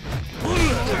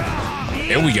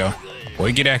 There we go.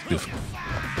 Boy, get active.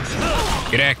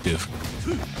 Get active.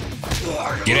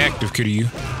 Get active, could you?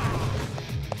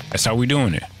 That's how we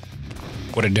doing it.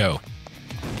 What a dough.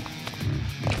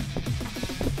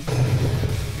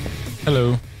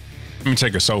 Hello. Let me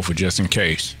take a sofa just in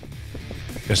case.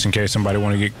 Just in case somebody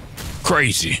want to get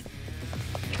crazy.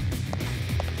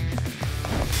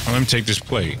 Oh, let me take this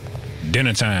plate.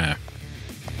 Dinner time.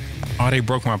 Oh, they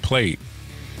broke my plate.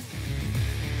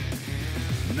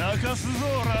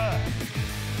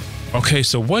 Okay,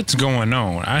 so what's going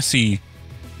on? I see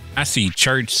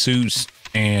church suits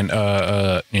and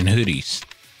hoodies.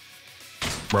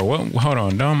 Bro, what? Hold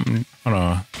on, hold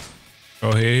on. Go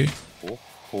ahead.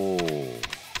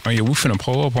 Oh yeah, we finna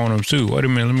pull up on them too. Wait a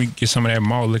minute, let me get some of that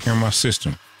malt liquor in my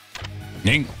system.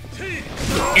 Nick.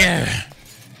 Yeah.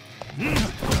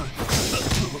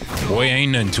 Boy,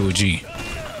 ain't nothing to a G.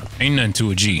 Ain't nothing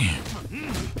to a G.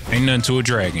 Ain't nothing to a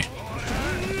dragon.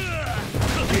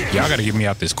 Y'all gotta get me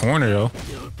out this corner though.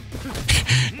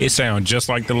 It sounds just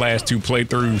like the last two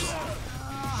playthroughs.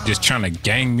 Just trying to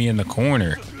gang me in the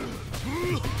corner.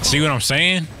 See what I'm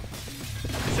saying?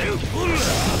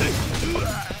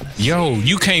 Yo,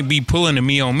 you can't be pulling to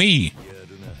me on me.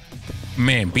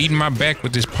 Man, beating my back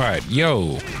with this pot.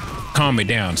 Yo, calm it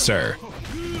down, sir.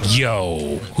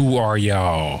 Yo, who are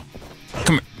y'all?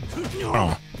 Come here.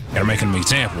 Oh, gotta make an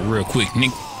example real quick.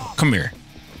 Nick, come here.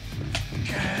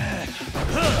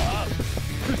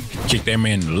 Kick that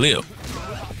man in the lip.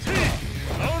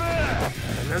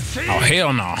 Oh,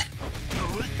 hell no.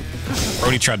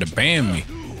 Brody tried to ban me.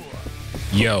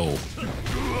 Yo,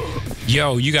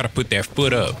 you gotta put that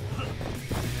foot up.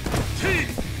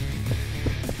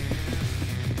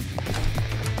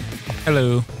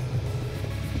 Hello.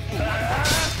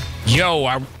 Yo,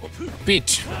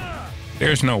 bitch.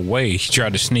 There's no way he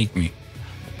tried to sneak me.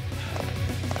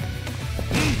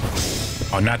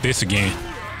 Oh, not this again.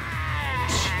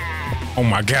 Oh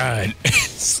my God.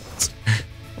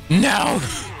 No.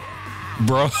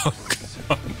 Bro,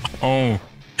 come on.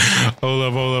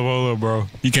 Hold up, bro.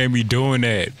 You can't be doing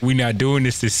that. We not doing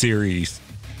this series.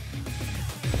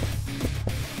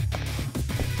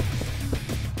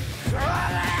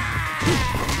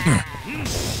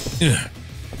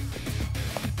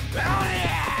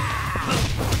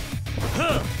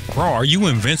 Bro, are you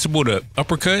invincible to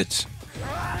uppercuts?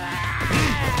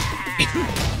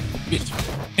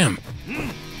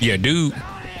 Yeah, dude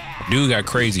got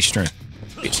crazy strength.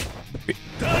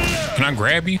 Can I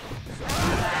grab you?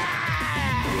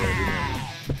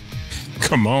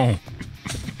 Come on.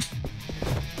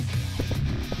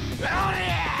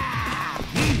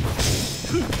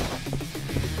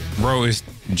 Bro, is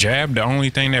jab the only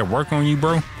thing that work on you,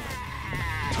 bro?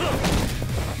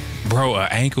 Bro, an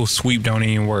ankle sweep don't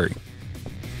even work.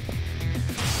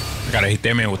 I gotta hit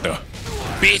that man with the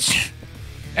bitch.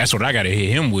 That's what I gotta hit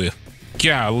him with.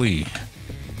 Golly.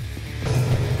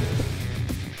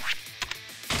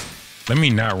 Let me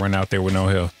not run out there with no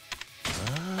health.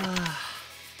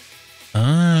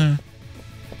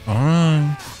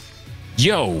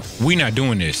 Yo, we not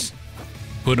doing this.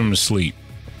 Put him to sleep.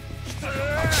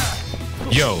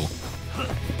 Yo.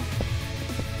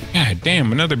 God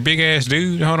damn, another big ass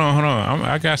dude. Hold on.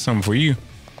 I got something for you.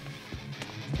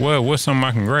 Well, what's something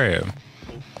I can grab?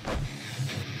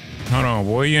 Hold on,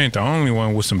 boy. You ain't the only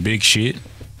one with some big shit.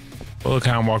 Look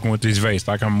how I'm walking with this vase,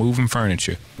 like I'm moving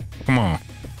furniture. Come on.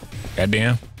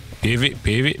 Goddamn. Pivot,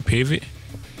 pivot, pivot.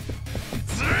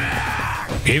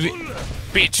 Pivot.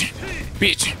 Bitch.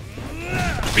 Bitch.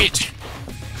 Bitch.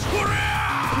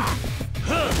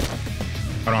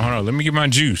 Hold on. Let me get my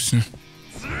juice.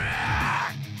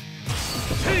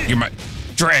 Get my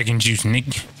dragon juice,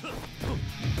 nigga.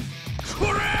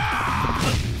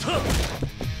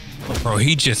 Bro,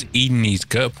 he just eating these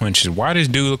gut punches. Why does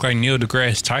dude look like Neil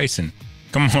deGrasse Tyson?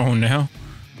 Come on now.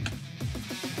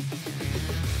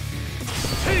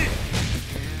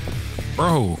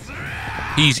 Bro,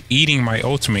 he's eating my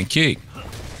ultimate kick.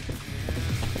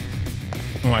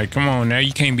 I'm like, come on now,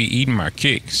 you can't be eating my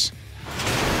kicks.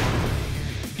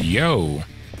 Yo.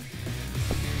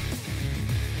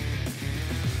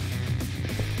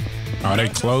 Oh, they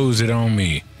closed it on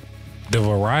me. The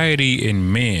variety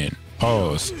in men,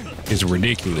 pause, is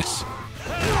ridiculous.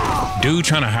 Dude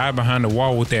trying to hide behind the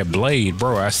wall with that blade,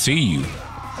 bro, I see you.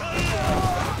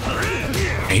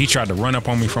 And he tried to run up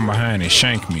on me from behind and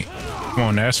shank me. Come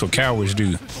on, that's what cowards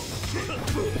do.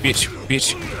 Bitch,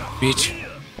 bitch, bitch.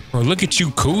 Bro, look at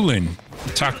you cooling,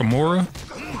 Takamura.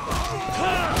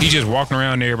 He just walking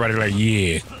around there, everybody like,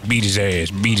 yeah, beat his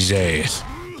ass, beat his ass.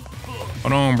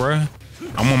 Hold on, bro.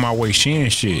 I'm on my way shin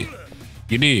shit.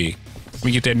 You dig? Let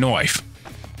me get that knife.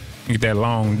 Let me get that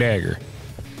long dagger.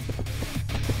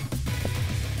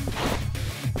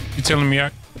 You telling me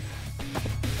I...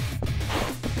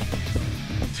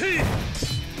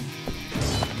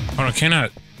 Hold on, can I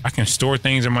can store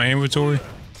things in my inventory?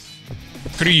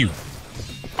 What are you?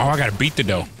 Oh, I gotta beat the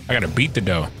dough. I gotta beat the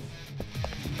dough.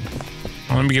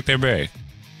 Oh, let me get that bag.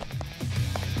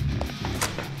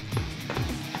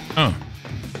 Oh.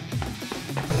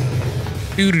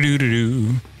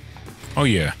 Doo-doo-doo-doo-doo. Oh,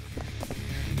 yeah.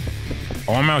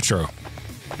 Oh, I'm outro.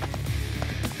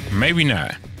 Maybe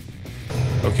not.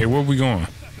 Okay, where we going?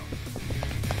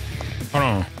 Hold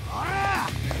on.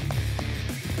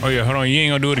 Oh, yeah, hold on. You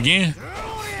ain't gonna do it again?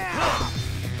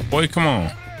 Boy, come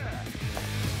on.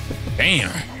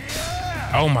 Damn.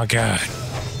 Oh, my God.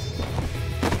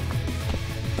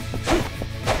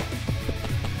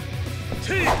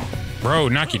 Bro,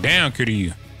 knock you down, could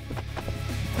you?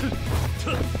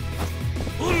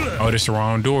 Oh, this is the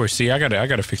wrong door. See, I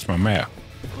gotta fix my map.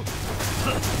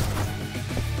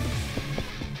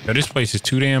 Yo, this place is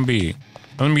too damn big.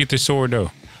 Let me get this sword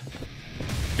though.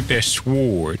 Get that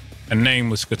sword. A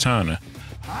nameless katana.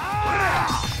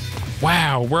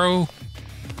 Wow, bro.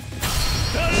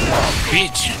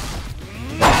 Bitch.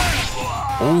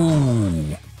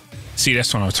 Ooh. See,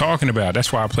 that's what I'm talking about.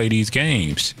 That's why I play these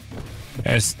games.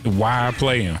 That's why I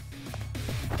play them.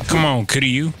 Come on, could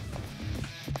you?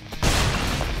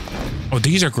 Oh,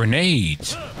 these are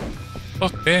grenades.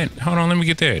 Fuck that. Hold on, let me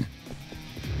get that.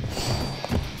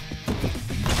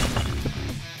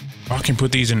 I can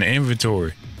put these in the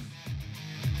inventory.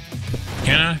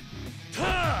 Can I?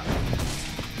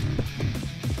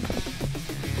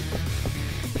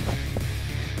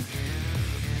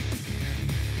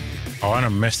 Oh, I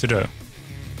done messed it up.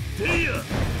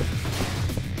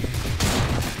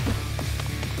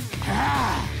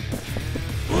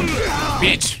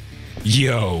 Bitch.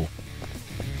 Yo.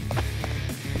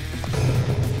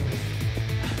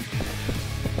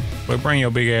 But bring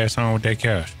your big ass on with that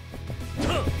couch.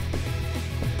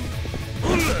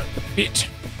 Bitch.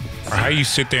 Or how you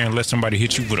sit there and let somebody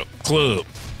hit you with a club?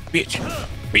 Bitch.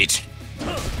 Bitch.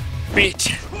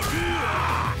 Bitch.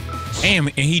 Damn,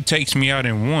 and he takes me out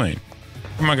in one.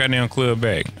 Where my goddamn club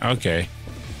back? Okay.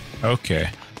 Okay.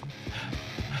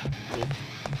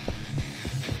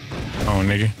 Oh,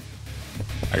 nigga.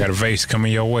 I got a vase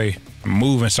coming your way.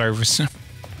 Moving service.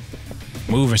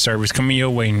 Moving service coming your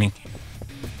way, nigga.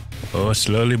 Oh,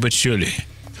 slowly but surely.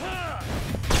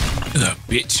 Ugh,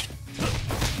 bitch.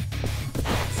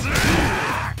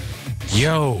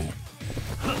 Yo.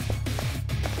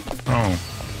 Oh,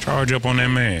 charge up on that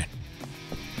man.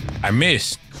 I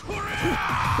missed.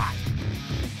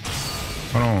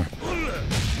 Hold on.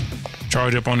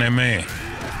 Charge up on that man.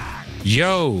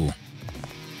 Yo.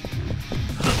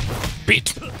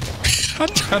 Bitch. I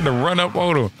tried to run up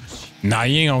on him. Nah,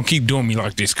 you ain't gonna keep doing me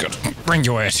like this. Bring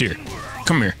your ass here.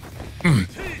 Come here.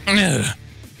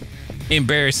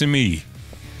 Embarrassing me.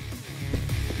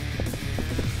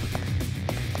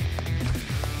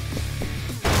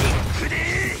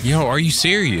 Yo, are you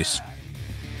serious?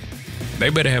 They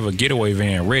better have a getaway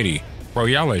van ready. Bro,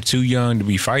 y'all are too young to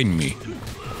be fighting me.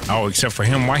 Oh, except for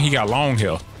him. Why he got long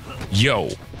hair? Yo.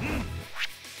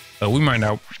 We might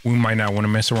not want to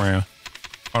mess around.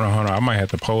 Hold on. I might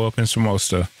have to pull up in some more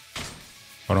stuff.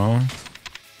 Hold on.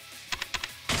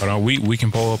 We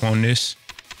can pull up on this.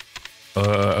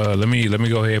 Let me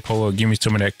go ahead and pull up. Give me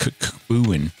some of that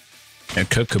cookabin. That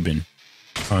cookabin.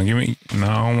 Give me. No,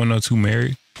 I don't want no two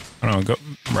married. Hold on, go,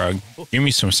 bro. Give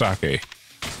me some sake,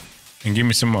 and give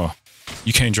me some more.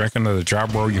 You can't drink another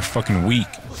drop, bro. You're fucking weak.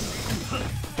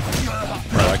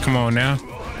 Bro, like, come on now.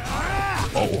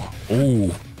 Oh,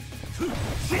 ooh.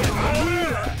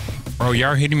 Bro,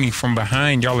 y'all hitting me from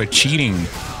behind. Y'all are cheating.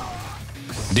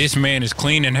 This man is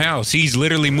cleaning house. He's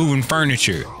literally moving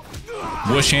furniture.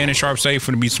 What's Shannon Sharp say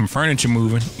for to be some furniture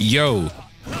moving? Yo,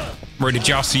 bro, did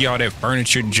y'all see all that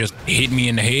furniture just hit me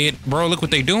in the head? Bro, look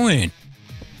what they doing.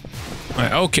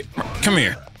 Like, okay, come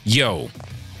here. Yo.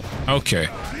 Okay.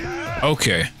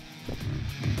 Okay.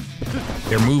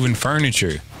 They're moving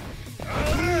furniture.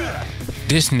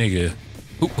 This nigga.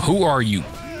 Who are you?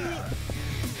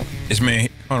 This man,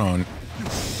 hold on.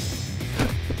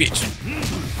 Bitch.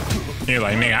 You're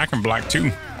like, nigga, I can block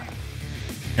too.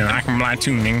 And I can block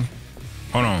too, nigga.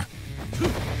 Hold on.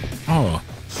 Oh.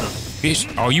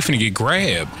 Bitch. Oh, you finna get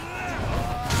grabbed.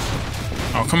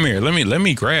 Oh, come here. Let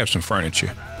me grab some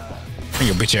furniture. Bring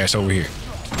your bitch ass over here.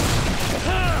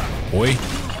 Boy,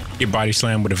 get body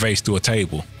slammed with a vase through a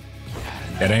table.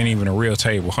 That ain't even a real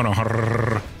table. Hold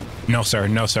on. No, sir.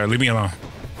 No, sir. Leave me alone.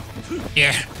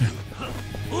 Yeah.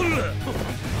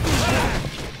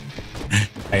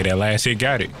 Hey, that last hit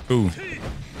got it. Ooh.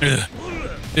 Ugh.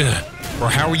 Ugh. Bro,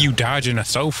 how are you dodging a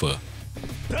sofa?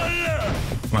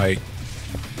 Like,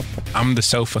 I'm the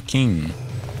sofa king.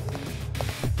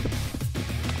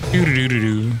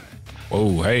 Doo-doo-doo-doo-doo.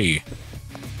 Whoa, hey.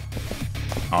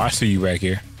 Oh, I see you back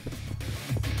here.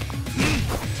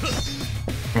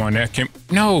 Come on, that can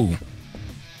no.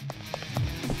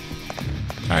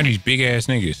 How are these big ass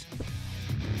niggas?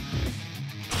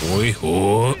 Boy,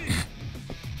 oh.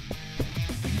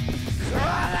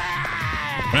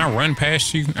 Can I run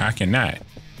past you? I cannot.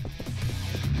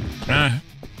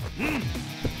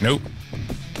 Nope.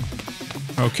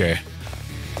 Okay.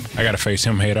 I gotta face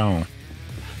him head on.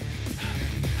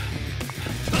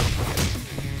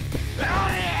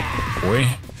 Boy.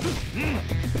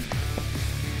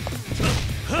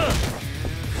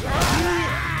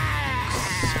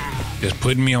 Just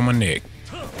putting me on my neck.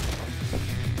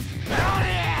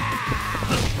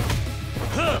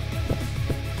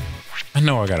 I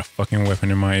know I got a fucking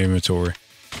weapon in my inventory.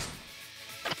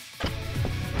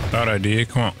 Thought I did.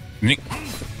 Come on, Nick.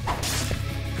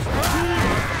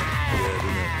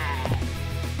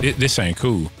 This ain't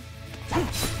cool.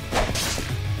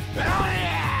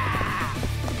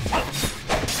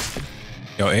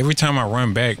 Yo, every time I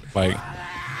run back, like,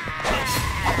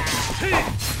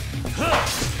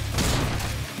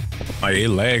 it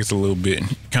lags a little bit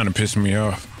and kind of pissing me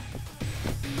off.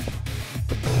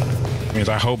 Means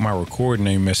I hope my recording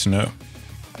ain't messing up.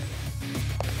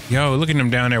 Yo, look at them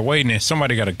down there waiting and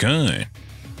somebody got a gun.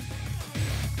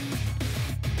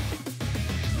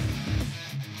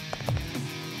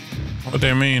 What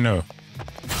that mean though?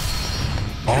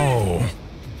 Oh.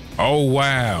 Oh,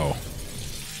 wow.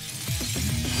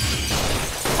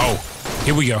 Oh,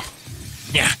 here we go.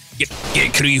 Yeah,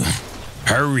 get crew.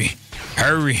 Hurry,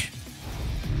 hurry.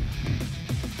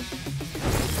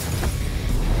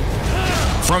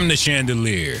 From the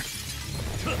chandelier.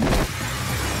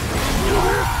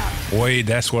 Boy,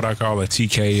 that's what I call a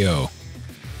TKO.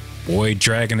 Boy,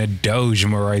 dragging a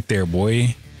Dojima right there,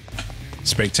 boy.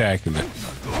 Spectacular.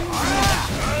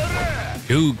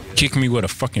 Dude kicked me with a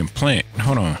fucking plant.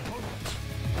 Hold on.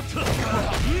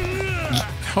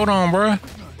 Hold on, bro.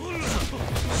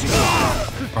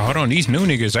 Oh, hold on, these new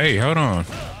niggas, hey, hold on.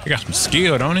 They got some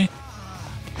skill, don't they?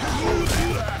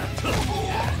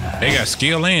 They got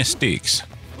skill and sticks.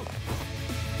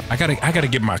 I gotta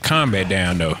get my combat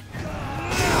down though.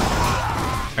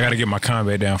 I gotta get my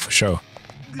combat down for sure.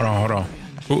 Hold on.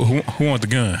 Who wants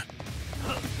the gun?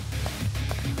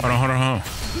 Hold on.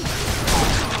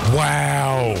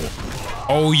 Wow.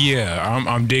 Oh yeah,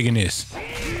 I'm digging this.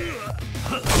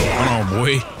 Hold on,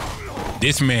 boy.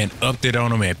 This man upped it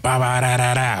on him at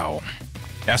ba-ba-da-da-dow.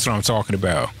 That's what I'm talking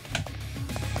about.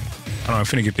 Hold on, I'm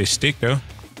finna get this stick though.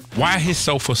 Why his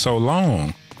sofa so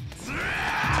long?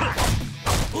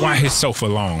 Why his sofa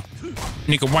long?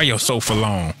 Nigga, why your sofa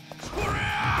long?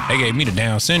 They gave me the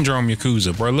Down syndrome,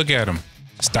 Yakuza, bro. Look at him.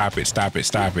 Stop it.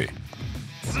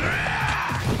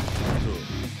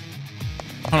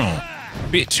 Hold on,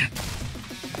 bitch.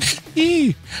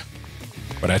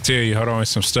 But I tell you, hold on, there's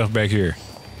some stuff back here.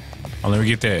 Oh, let me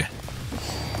get that.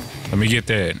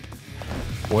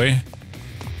 Boy.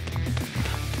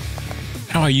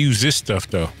 How I use this stuff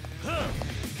though?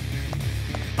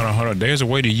 Hold on. There's a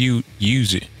way to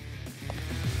use it.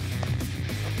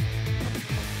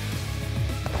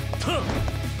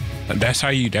 That's how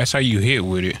you hit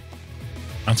with it.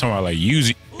 I'm talking about like use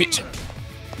it, bitch.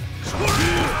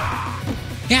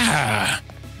 Yeah.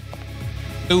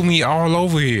 Threw me all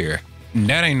over here.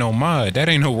 That ain't no mod. That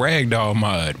ain't no ragdoll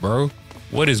mod, bro.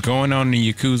 What is going on in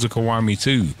Yakuza Kiwami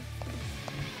 2?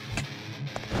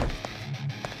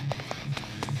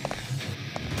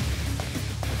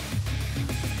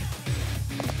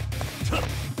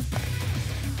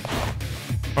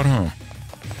 Hold on.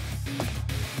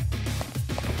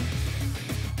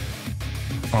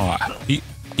 Oh,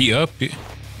 he upped it.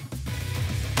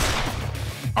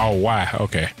 Oh, why?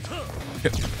 Okay.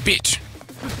 Bitch.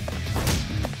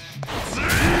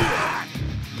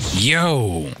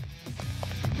 Yo.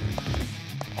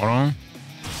 Hold on.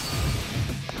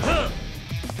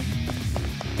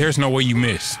 There's no way you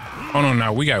miss. Hold on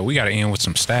now. We gotta end with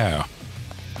some style.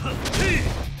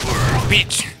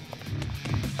 Bitch.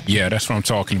 Yeah, that's what I'm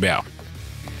talking about.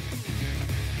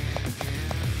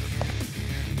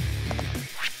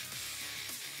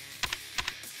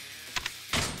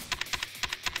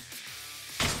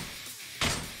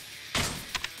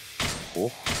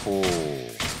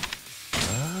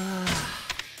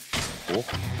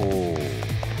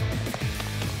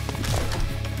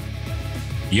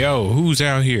 Yo, who's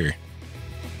out here?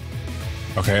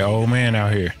 Okay, old man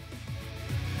out here.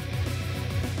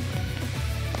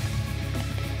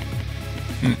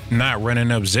 Not running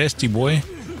up zesty, boy.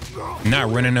 Not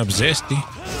running up zesty.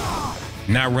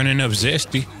 Not running up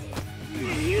zesty.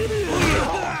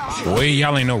 Boy,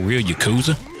 y'all ain't no real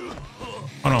Yakuza.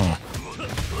 Hold on.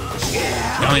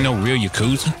 Y'all ain't no real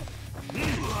Yakuza.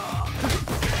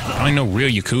 Y'all ain't no real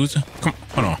Yakuza. Come on,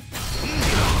 hold on.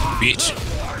 Bitch.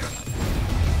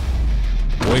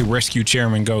 Boy, rescue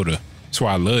Chairman Goda. That's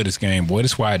why I love this game, boy.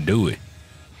 That's why I do it.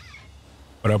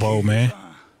 What up, old man?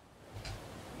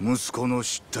 息子の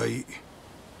失態、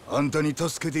あんたに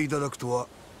助けていただくとは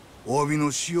お詫び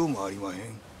のしようもありまへ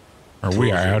ん。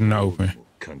We are out in the open.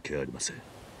 関係ありません。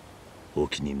お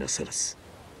気になさらず。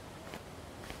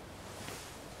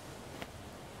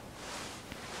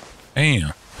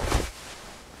Damn.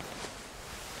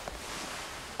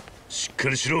 しっか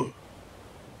りしろ。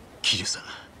桐生さん、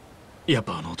やっ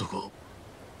ぱあの男、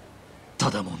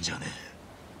ただもんじゃね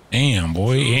え。Damn,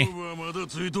 boy.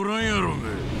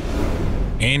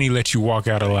 And he let you walk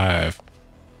out alive.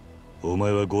 お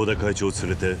前はゴーダ会長を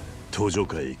連れて登場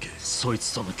会へ行け。そい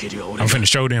つとの蹴りは俺 I'm finna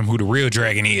show them who the real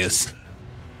dragon is.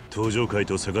 登場会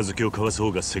と杯を交わす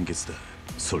方が先決だ。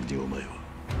それにお前を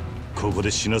ここ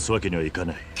で死なすわけにはいか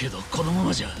ない。けどこのま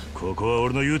まじゃ。ここは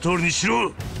俺の言う通りにし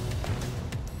ろ。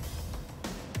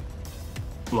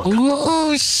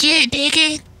Oh shit,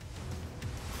 nigga.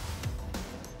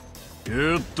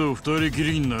 やっと二人き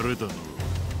りになれたの。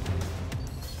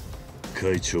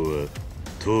会長は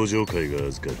登場会が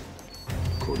預かる。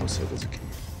この杯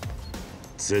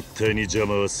絶対に邪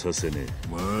魔はさせねえ。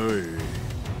まあい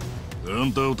い。あ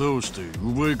んたを倒して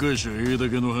奪い返しゃええだ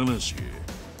けの話。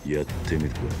やってみる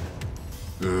か。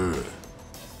あ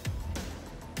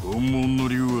あ。本物の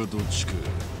竜はどっちか。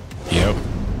Yep,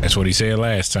 that's what he said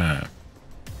last time.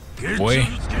 Boy.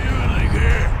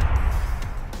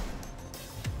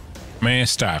 Man,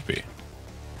 stop it.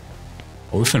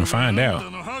 Oh, we finna find out.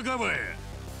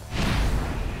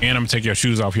 And I'm gonna take your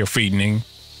shoes off your feet, nigga.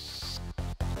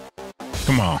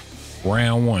 Come on.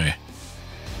 Round one.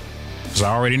 Cause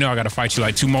I already know I gotta fight you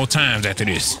like 2 more times after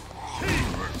this.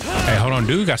 Hey, hold on,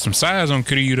 dude. Got some size on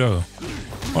Kiryu though.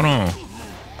 Hold on.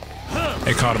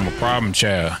 They called him a problem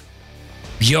child.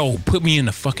 Yo, put me in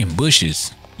the fucking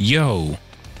bushes. Yo.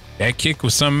 That kick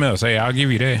was something else. Hey, I'll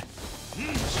give you that.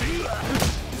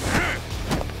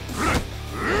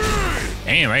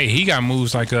 Damn, hey, he got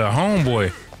moves like a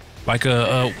homeboy. Like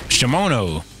a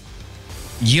Shimono.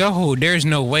 Yo, there's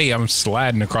no way I'm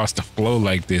sliding across the floor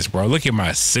like this, bro. Look at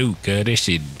my suit, cuz. This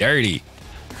shit dirty.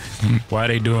 Why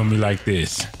they doing me like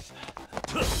this?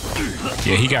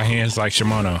 Yeah, he got hands like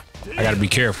Shimono. I gotta be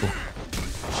careful.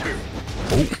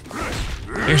 Oh,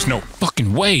 there's no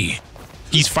fucking way.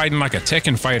 He's fighting like a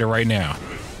Tekken fighter right now.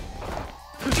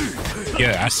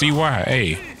 Yeah, I see why.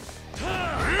 Hey.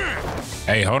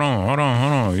 Hey, hold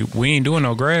on. We ain't doing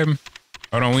no grabbing.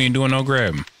 Hold on, we ain't doing no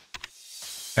grabbing.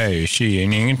 Hey, shit,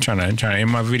 ain't trying to end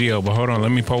my video, but hold on,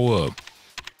 let me pull up.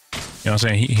 You know what I'm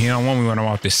saying? He don't want me when I'm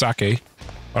off this sake.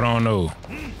 Hold on, no.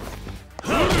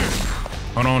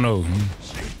 Hold on, no.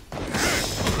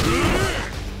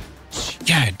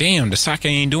 God damn, the sake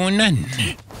ain't doing nothing.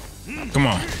 Come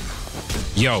on.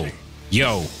 Yo.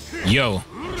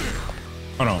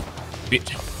 Hold on,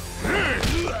 bitch.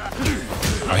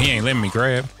 Oh, he ain't letting me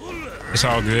grab. It's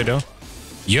all good though.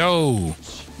 Yo,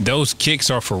 those kicks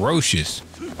are ferocious.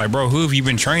 Like, bro, who have you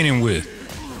been training with?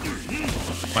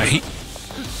 Like,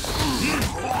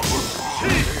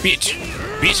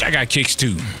 bitch, I got kicks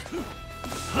too.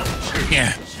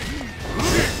 Yeah.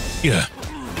 Yeah.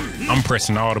 I'm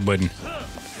pressing all the buttons.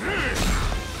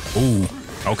 Ooh,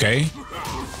 okay.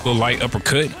 Little light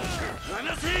uppercut.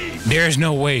 There's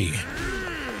no way.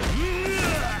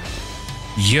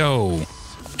 Yo.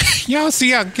 Y'all see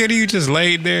how good you just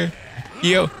laid there?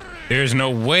 Yo, there's no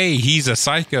way he's a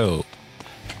psycho.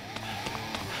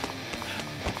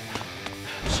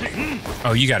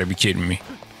 Oh, you gotta be kidding me.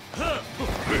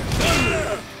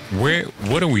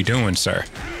 What are we doing, sir?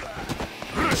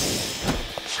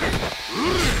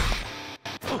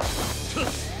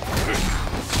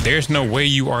 There's no way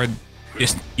you are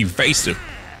this evasive.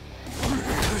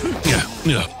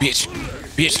 Yeah, bitch.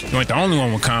 Bitch, you ain't the only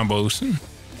one with combos.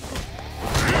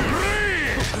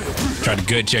 Try to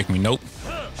gut check me. Nope.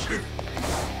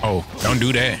 Oh, don't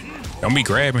do that. Don't be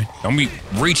grabbing. Don't be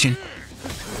reaching.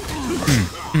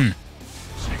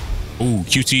 Ooh,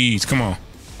 QTs. Come on.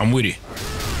 I'm with it.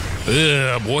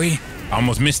 Ugh, boy. I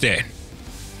almost missed that.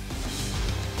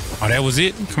 Oh, that was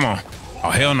it? Come on. Oh,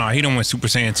 hell no. He done went Super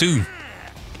Saiyan 2.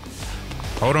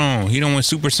 Hold on. He done went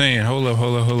Super Saiyan. Hold up.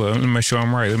 Let me make sure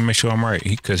I'm right.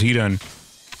 Because he done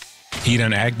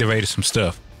activated some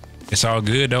stuff. It's all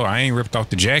good, though. I ain't ripped off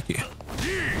the jacket.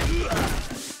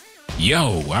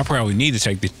 Yo, I probably need to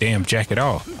take this damn jacket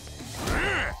off.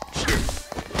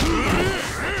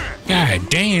 God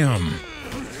damn.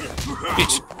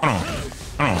 Bitch, hold on.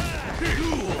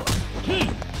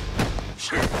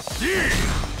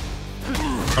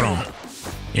 Hold on.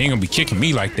 You ain't gonna be kicking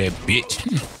me like that, bitch.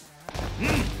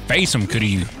 Face him, could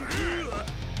you?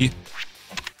 Yeah.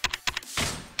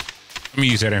 Let me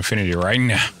use that infinity right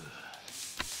now.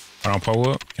 I don't pull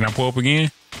up. Can I pull up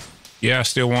again? Yeah, I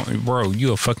still want, bro.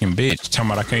 You a fucking bitch.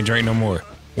 Talking about I can't drink no more.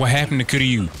 What happened to could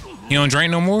you? You don't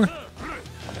drink no more?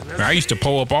 I used to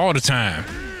pull up all the time.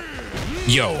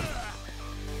 Yo.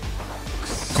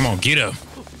 Come on, get up.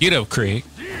 Get up, Craig.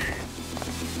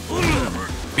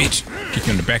 Bitch. Kick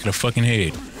you in the back of the fucking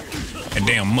head. That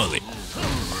damn mullet.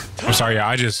 I'm sorry,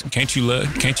 I just, can't you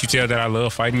tell that I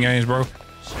love fighting games, bro?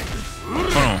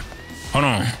 Hold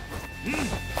on.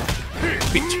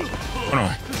 Bitch. Hold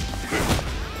on.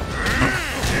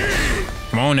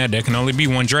 Come on now, there can only be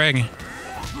one dragon.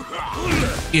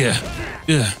 Yeah.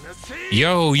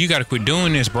 Yo, you gotta quit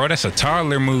doing this, bro. That's a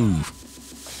toddler move.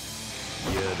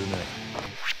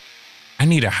 I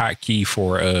need a hotkey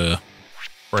for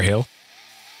health.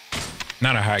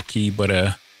 Not a hotkey, but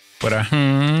a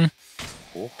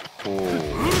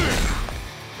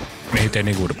hit that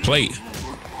nigga with a plate.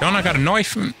 Don't I got a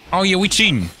knife? Oh yeah, we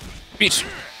cheating. Bitch.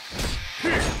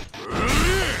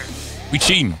 We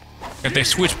cheating. Got that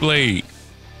switchblade.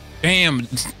 Damn,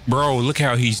 bro, look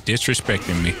how he's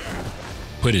disrespecting me.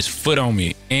 Put his foot on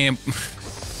me. And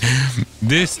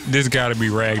this gotta be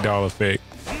ragdoll effect.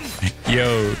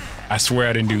 Yo, I swear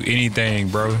I didn't do anything,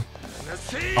 bro.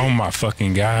 Oh my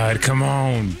fucking God, come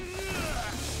on.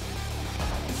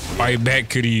 Fight back,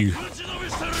 could you?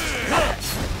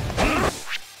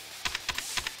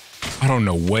 I don't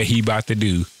know what he about to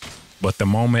do, but the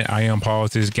moment I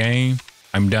unpause this game,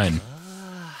 I'm done.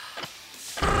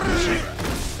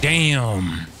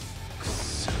 Damn.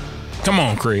 Come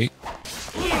on, Craig.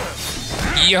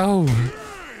 Yo.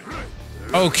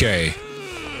 Okay.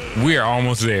 We're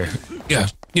almost there. Yeah.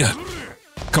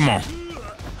 Come on.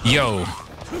 Yo.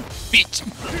 Bitch.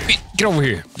 Get over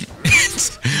here.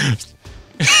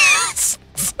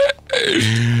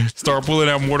 Start pulling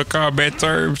out Mortal Kombat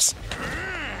terms.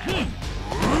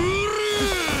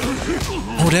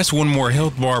 Oh, that's one more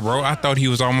health bar, bro. I thought he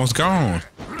was almost gone.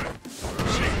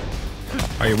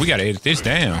 Oh yeah, we gotta edit this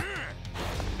down.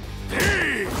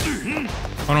 I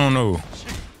don't know.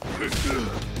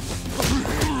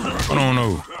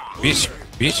 Bitch.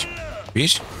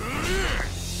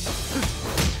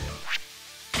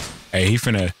 Hey, he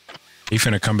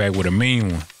finna come back with a mean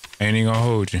one. Ain't he gonna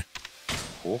hold you?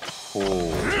 Hold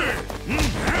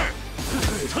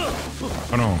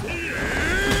on.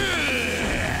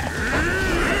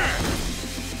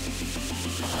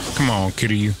 Come on,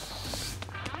 Kiryu.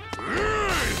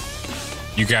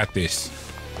 You got this.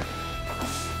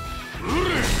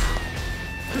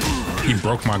 He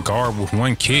broke my guard with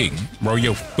one kick. Bro,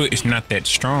 your foot is not that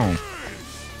strong.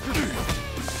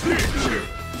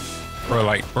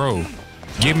 Bro,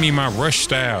 give me my rush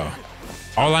style.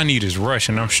 All I need is rush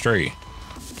and I'm straight.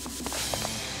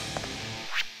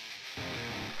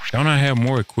 Don't I have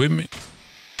more equipment?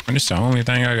 And this is the only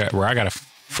thing I got. Bro, I got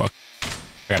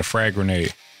a frag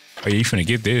grenade. Oh yeah, you finna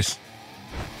get this.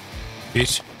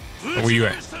 Bitch. Where you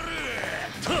at?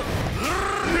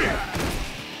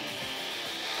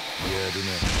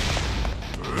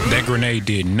 That grenade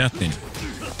did nothing.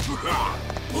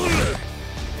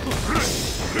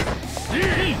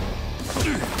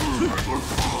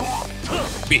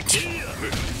 Bitch.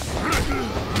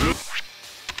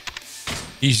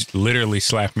 He's literally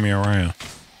slapping me around.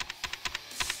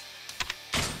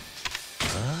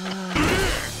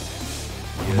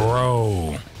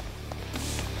 Bro.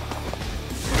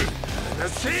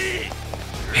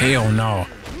 Hell no.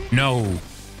 No.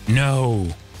 No.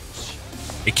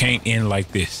 It can't end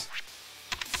like this.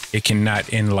 It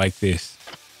cannot end like this.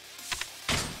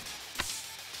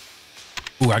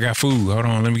 Ooh, I got food. Hold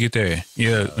on, let me get that.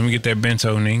 Yeah, let me get that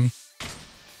bento, nigga.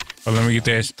 Oh, let me get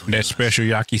that special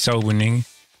yakisoba, nigga.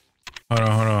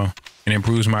 Hold on. It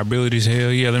improves my abilities.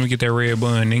 Hell yeah, let me get that red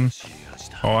bun, nigga.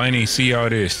 Oh, I didn't see all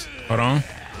this. Hold on.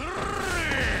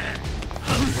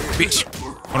 Bitch.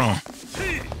 Hold on.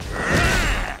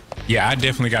 Yeah, I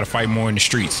definitely gotta fight more in the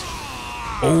streets.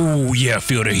 Oh yeah,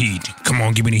 feel the heat. Come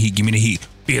on, give me the heat, give me the heat.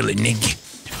 Feel it, nigga.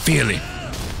 Feel it.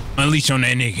 Unleash on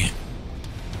that nigga.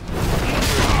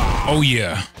 Oh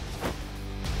yeah.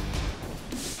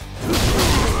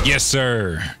 Yes,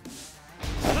 sir.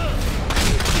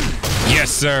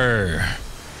 Yes, sir.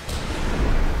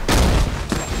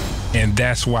 And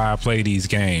that's why I play these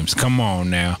games. Come on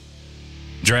now.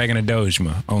 Dragon of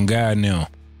Dojima. On God now.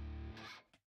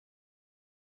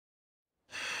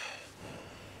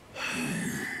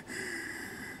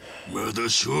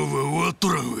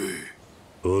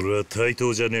俺は対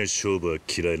等じゃねえ勝負は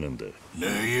嫌いなんだ。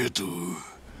何やと。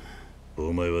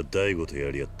お前は大悟と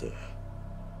やり合った。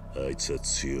あいつは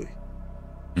強い。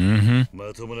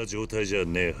まともな状態じゃ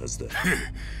ねえはずだ。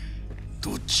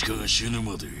どっちかが死ぬ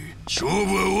まで勝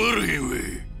負は終わらへんわ。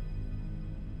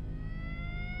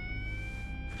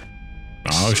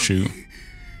Oh shoot.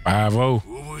 5-0.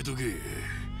 覚えとけ。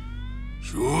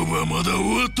勝負はまだ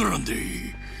終わっとらんで。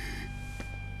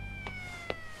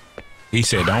He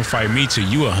said, don't fight me till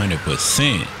you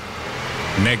 100%.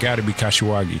 And that gotta be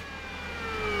Kashiwagi.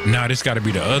 Nah, this gotta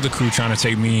be the other crew trying to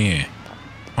take me in.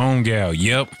 Home gal,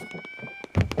 yep.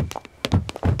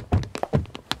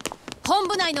 本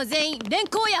部内の全員連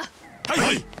行や。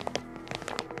はい。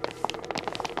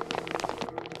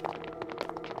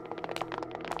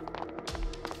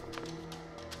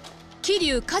桐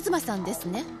生一馬さんです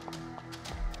ね。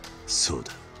そう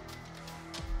だ。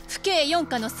府警4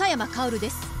課の佐山薫で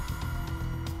す。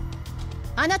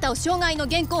あなたを傷害の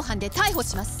現行犯で逮捕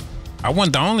します。I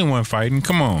wasn't the only one fighting.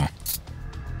 Come on.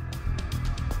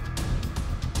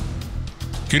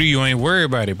 Kitty, you ain't worried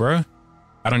about it, bro.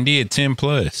 I done did 10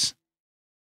 plus.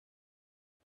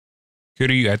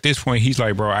 Kitty, at this point, he's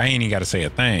like, bro, I ain't even got to say a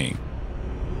thing.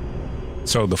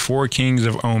 So the 4 Kings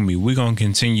of Omi, we're going to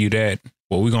continue that.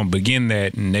 Well, we're going to begin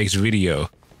that in the next video.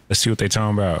 Let's see what they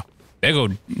talking about. There go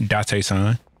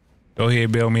Date-san. Go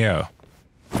ahead, bail me out.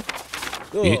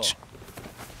 Bitch.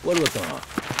 What was that?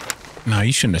 Nah,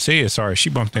 you shouldn't have said sorry.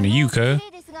 She bumped into you, cuz.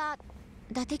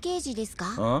 伊達刑事です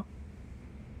か？あ？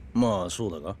まあそ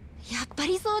うだが。やっぱ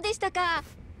りそうでしたか。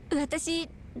私、伊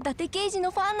達刑事の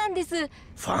ファンなんです。フ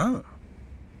ァン？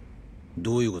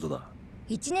どういうことだ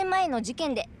？1年前の事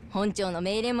件で本庁の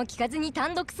命令も聞かずに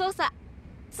単独捜査。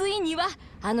ついには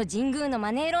あの神宮の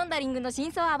マネーロンダリングの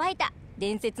真相を暴いた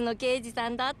伝説の刑事さ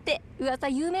んだって噂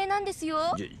有名なんですよ。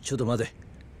ちょっと待て。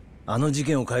あの事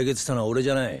件を解決したのは俺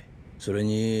じゃない。それ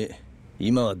に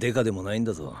今はデカでもないん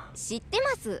だぞ。知って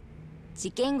ます。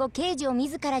事件後刑事を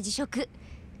自ら辞職。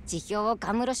辞表を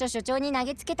カムロ署署長に投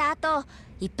げつけた後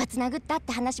一発殴ったっ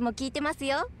て話も聞いてます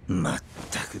よ。まっ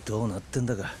たくどうなってん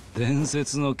だか。伝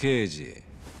説の刑事。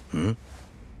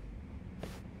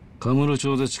カムロ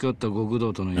町で誓った極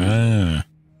道との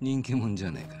人気者じ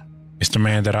ゃねえか。It's the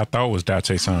man that I thought was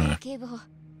Date-san.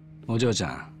 お嬢ちゃ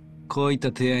ん、こういった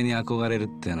提案に憧れるっ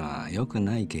てのは良く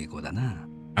ない傾向だな。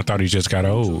I thought he just got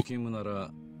old. 勤務な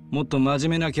らもっと真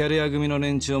面目なキャリア組の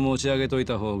連中を持ち上げとい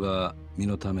た方が身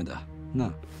のためだ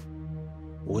な。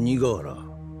鬼瓦、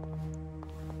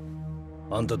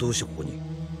あんたどうしてここに？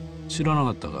知らなか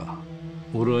ったか。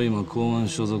俺は今公安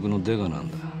所属のデカな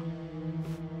んだ。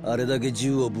あれだけ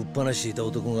銃をぶっ放していた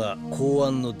男が公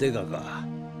安のデカか。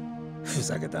ふ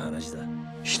ざけた話だ。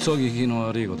人聞きの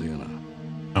悪いこと言うな。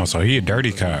Oh, so he a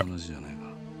dirty cop.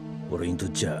 俺にとっ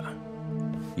ちゃ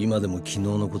今でも昨日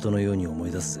のことのように思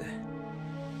い出すぜ。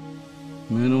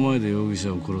目の前で容疑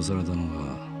者を殺されたの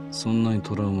がそんなに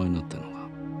トラウマになったのか。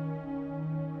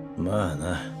まあ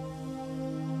な。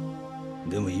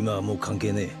でも今はもう関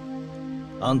係ねえ。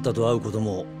あんたと会うこと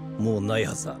ももうない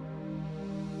はずだ。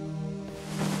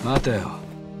待てよ。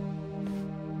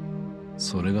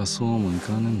それがそうもい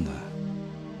かねえんだ。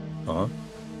あ？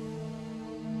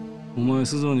お前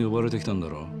須藤に呼ばれてきたんだ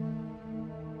ろ。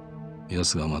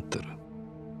奴が待ってる。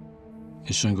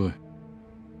一緒に来い。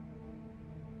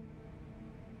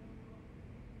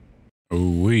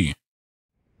Ooh-wee.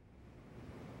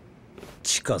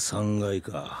 地下3階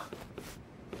か。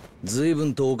随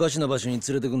分とおかしな場所に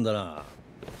連れてくんだな。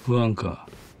不安か。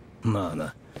まあ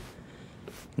な。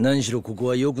何しろここ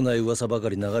は良くない噂ばか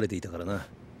り流れていたからな。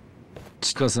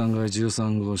地下3階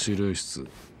13号資料室。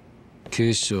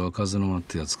警視庁は風の間っ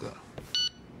てやつか。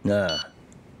なあ、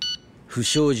不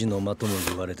祥事の間とも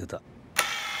言われてた。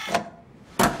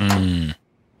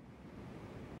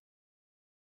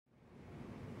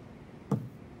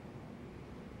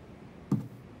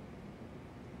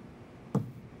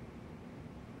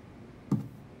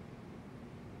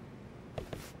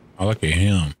I look at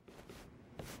him.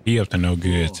 He up to no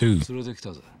good too. 連れてき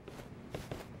たぜ。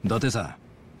伊達さ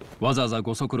ん、わざわざ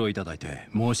ご足労いただいて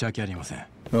申し訳ありません。あ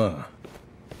あ。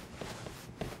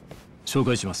紹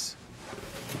介します。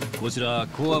こちら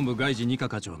公安部外事二課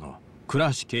課長の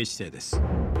倉橋警視正です。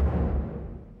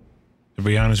To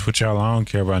be honest with y'all, I don't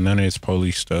care about none of this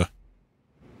police stuff. 伊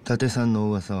達さんの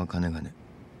噂は金がね。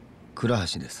倉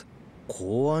橋です。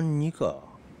公安二課。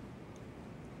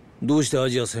どうしてア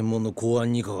ジア専門の公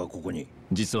安二課がここに？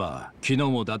実は昨日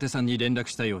も伊達さんに連絡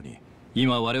したように、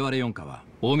今我々4課は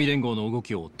近江連合の動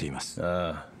きを追っています。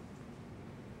ああ、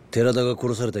寺田が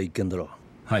殺された一件だろ。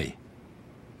はい。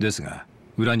ですが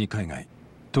裏に海外、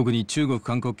特に中国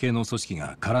韓国系の組織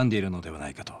が絡んでいるのではな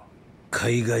いかと。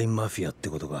海外マフィアって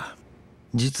ことか。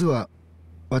実は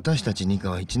私たち2課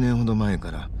は1年ほど前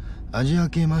からアジア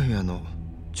系マフィアの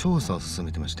調査を進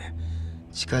めてまして、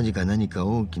近々何か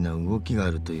大きな動きが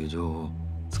あるという情報を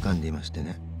掴んでいまして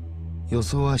ね。予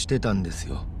想はしてたんです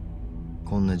よ。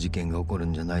こんな事件が起こる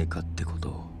んじゃないかってこと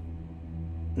を。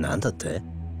なんだって？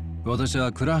私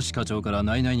は倉橋課長から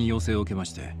内々に要請を受けま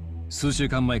して、数週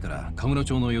間前からカムロ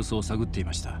町の様子を探ってい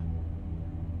ました。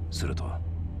すると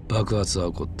爆発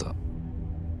は起こった。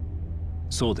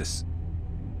そうです。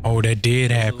Oh, that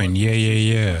did happen. Yeah,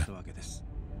 yeah,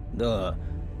 yeah. だが、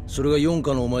それが4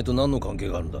課のお前と何の関係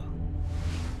があるんだ？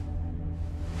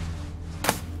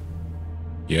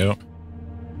 Yep.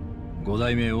 5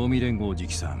代目近江連合直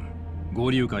参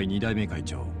合流会2代目会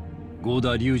長合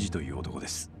田隆二という男で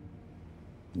す。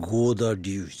合田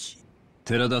隆二。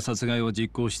寺田殺害を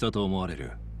実行したと思われ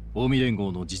る近江連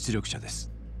合の実力者で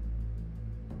す。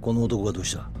この男がどう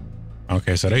した？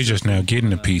 Okay, so they just now getting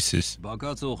the pieces. 爆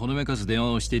発をほのめかす電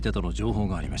話をしていたとの情報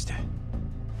がありまして。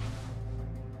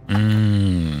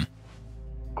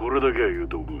これだけは言う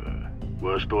とくが、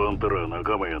わしとあんたらは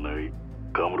仲間やない。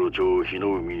カムロ町を火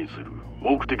の海にする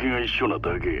目的が一緒な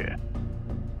だけや。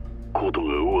ことが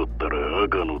終わったら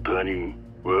赤の他人、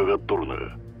分かっとるな。は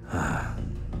あ、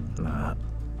まあ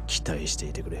期待して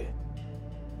いてくれ。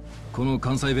この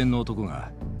関西弁の男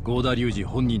が合田隆二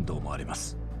本人と思われま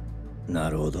す。な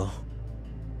るほど。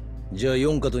じゃあ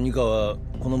4課と2課は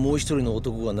このもう一人の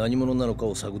男が何者なのか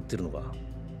を探ってるのか？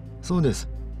そうです。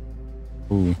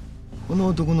この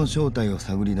男の正体を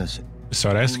探り出し、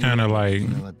 So that's kind of like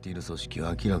繋がっている組織を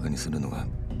明らかにするのが。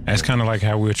that's kind of like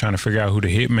how we were trying to figure out who the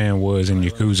hitman was in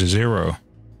Yakuza 0.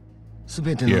 す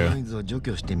べての合図を除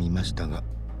去してみましたが、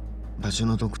場所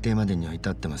の特定までには至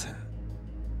ってません。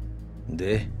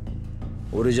で、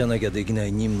俺じゃなきゃできな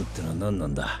い任務ってのは何な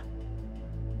んだ？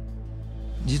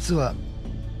実は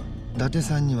伊達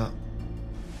さんには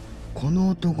この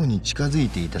男に近づい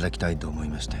ていただきたいと思い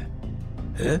まして。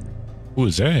え？ Who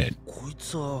is that? こい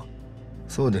つは。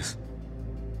そうです。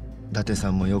伊達さ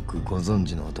んもよくご存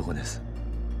知の男です。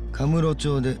カムロ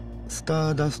町でス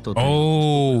ターダストという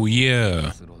Oh,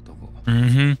 yeah. する男。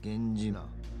Mm-hmm. 源氏名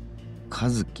和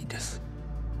樹です。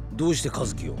どうして和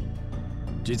樹を？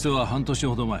実は半年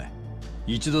ほど前、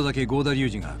一度だけ合田隆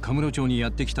二がカムロ町にや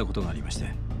ってきたことがありまして、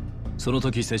その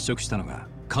時接触したのが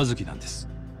和樹なんです。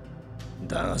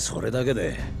だがそれだけ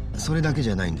で。それだけ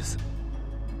じゃないんです。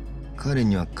彼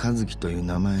には和樹という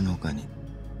名前の他に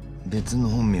別の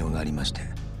本名がありまして。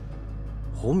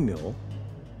本名？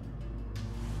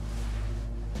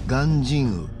鑑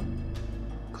真宇。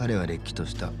彼はれっきと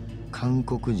した韓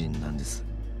国人なんです。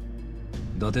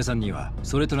伊達さんには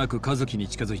それとなく和樹に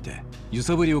近づいて揺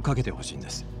さぶりをかけてほしいんで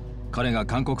す。彼が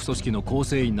韓国組織の構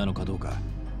成員なのかどうか、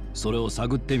それを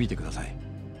探ってみてください。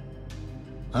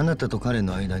あなたと彼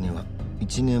の間には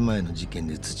1年前の事件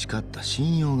で培った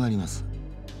信用があります。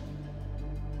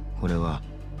これは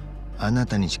あな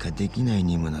たにしかできない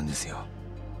任務なんですよ。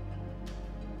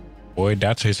Boy,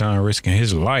 that's his son risking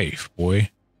his life,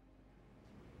 boy.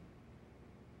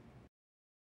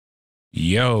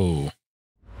 Yo.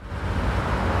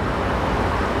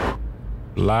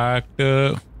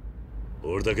 Locked up.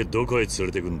 俺だけどこへ連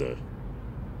れてくんだ？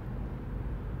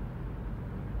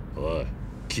おい、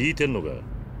聞いてんのか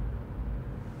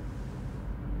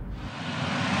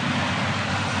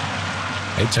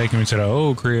？They taking me to the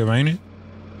old crib, ain't it?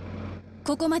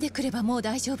 ここまで来ればもう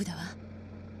大丈夫だわ。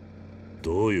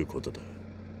どういうことだ？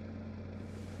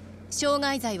傷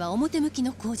害罪は表向き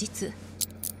の口実。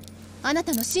あな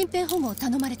たの身辺保護を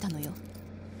頼まれたのよ。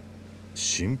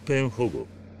身辺保護？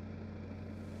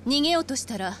逃げようとし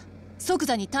たら即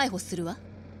座に逮捕するわ。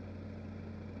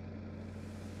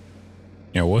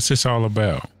Yeah, what's this all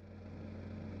about?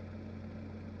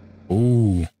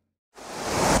 Ooh.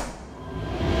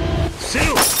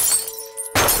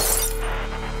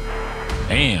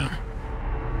 Damn.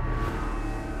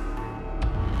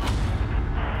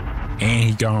 And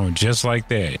he gone just like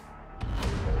that.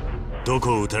 ど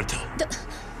こを撃たれた？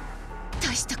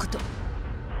大したこと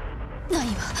ない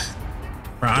わ。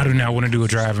I do not want to do a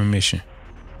driving mission.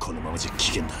 このままじゃ危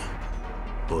険だ。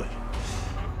おい、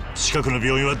近くの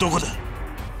病院はどこだ？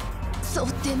蒼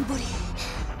天堀。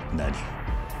何？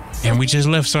 And we just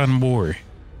left Southern Board.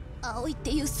 葵っ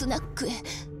ていうスナックへ。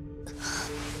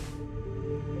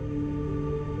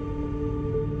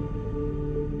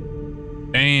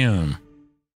Damn.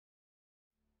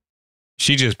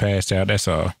 She just passed out, that's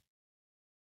all.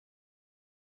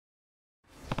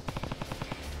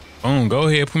 Go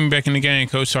ahead, put me back in the game,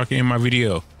 coach, so I can end my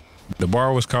video. The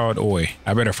bar was called Oi.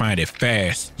 I better find it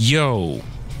fast. Yo.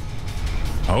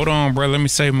 Hold on, bro. Let me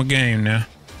save my game now.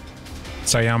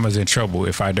 Sayama's in trouble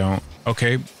if I don't.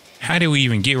 Okay. How did we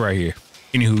even get right here?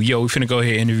 Anywho, yo, we finna go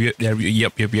ahead and interview.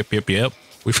 Yep.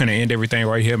 We finna end everything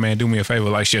right here, man. Do me a favor,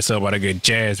 like, share, sub, I get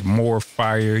jazz, more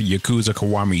fire. Yakuza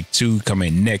Kiwami 2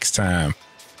 coming next time.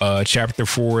 Chapter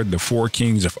 4, The Four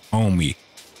Kings of Omi.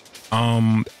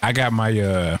 I got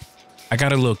my I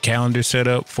got a little calendar set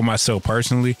up for myself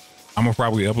personally. I'm gonna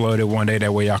probably upload it one day,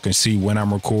 that way y'all can see when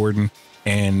I'm recording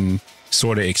and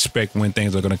sort of expect when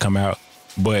things are gonna come out.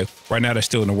 But right now they're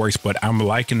still in the works, but I'm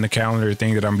liking the calendar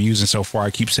thing that I'm using so far.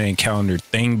 I keep saying calendar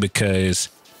thing because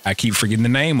I keep forgetting the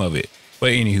name of it. But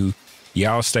anywho,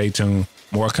 y'all stay tuned.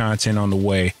 More content on the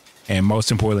way. And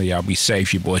most importantly, y'all be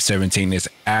safe. Your boy 17 is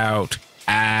out.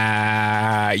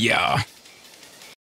 Yeah.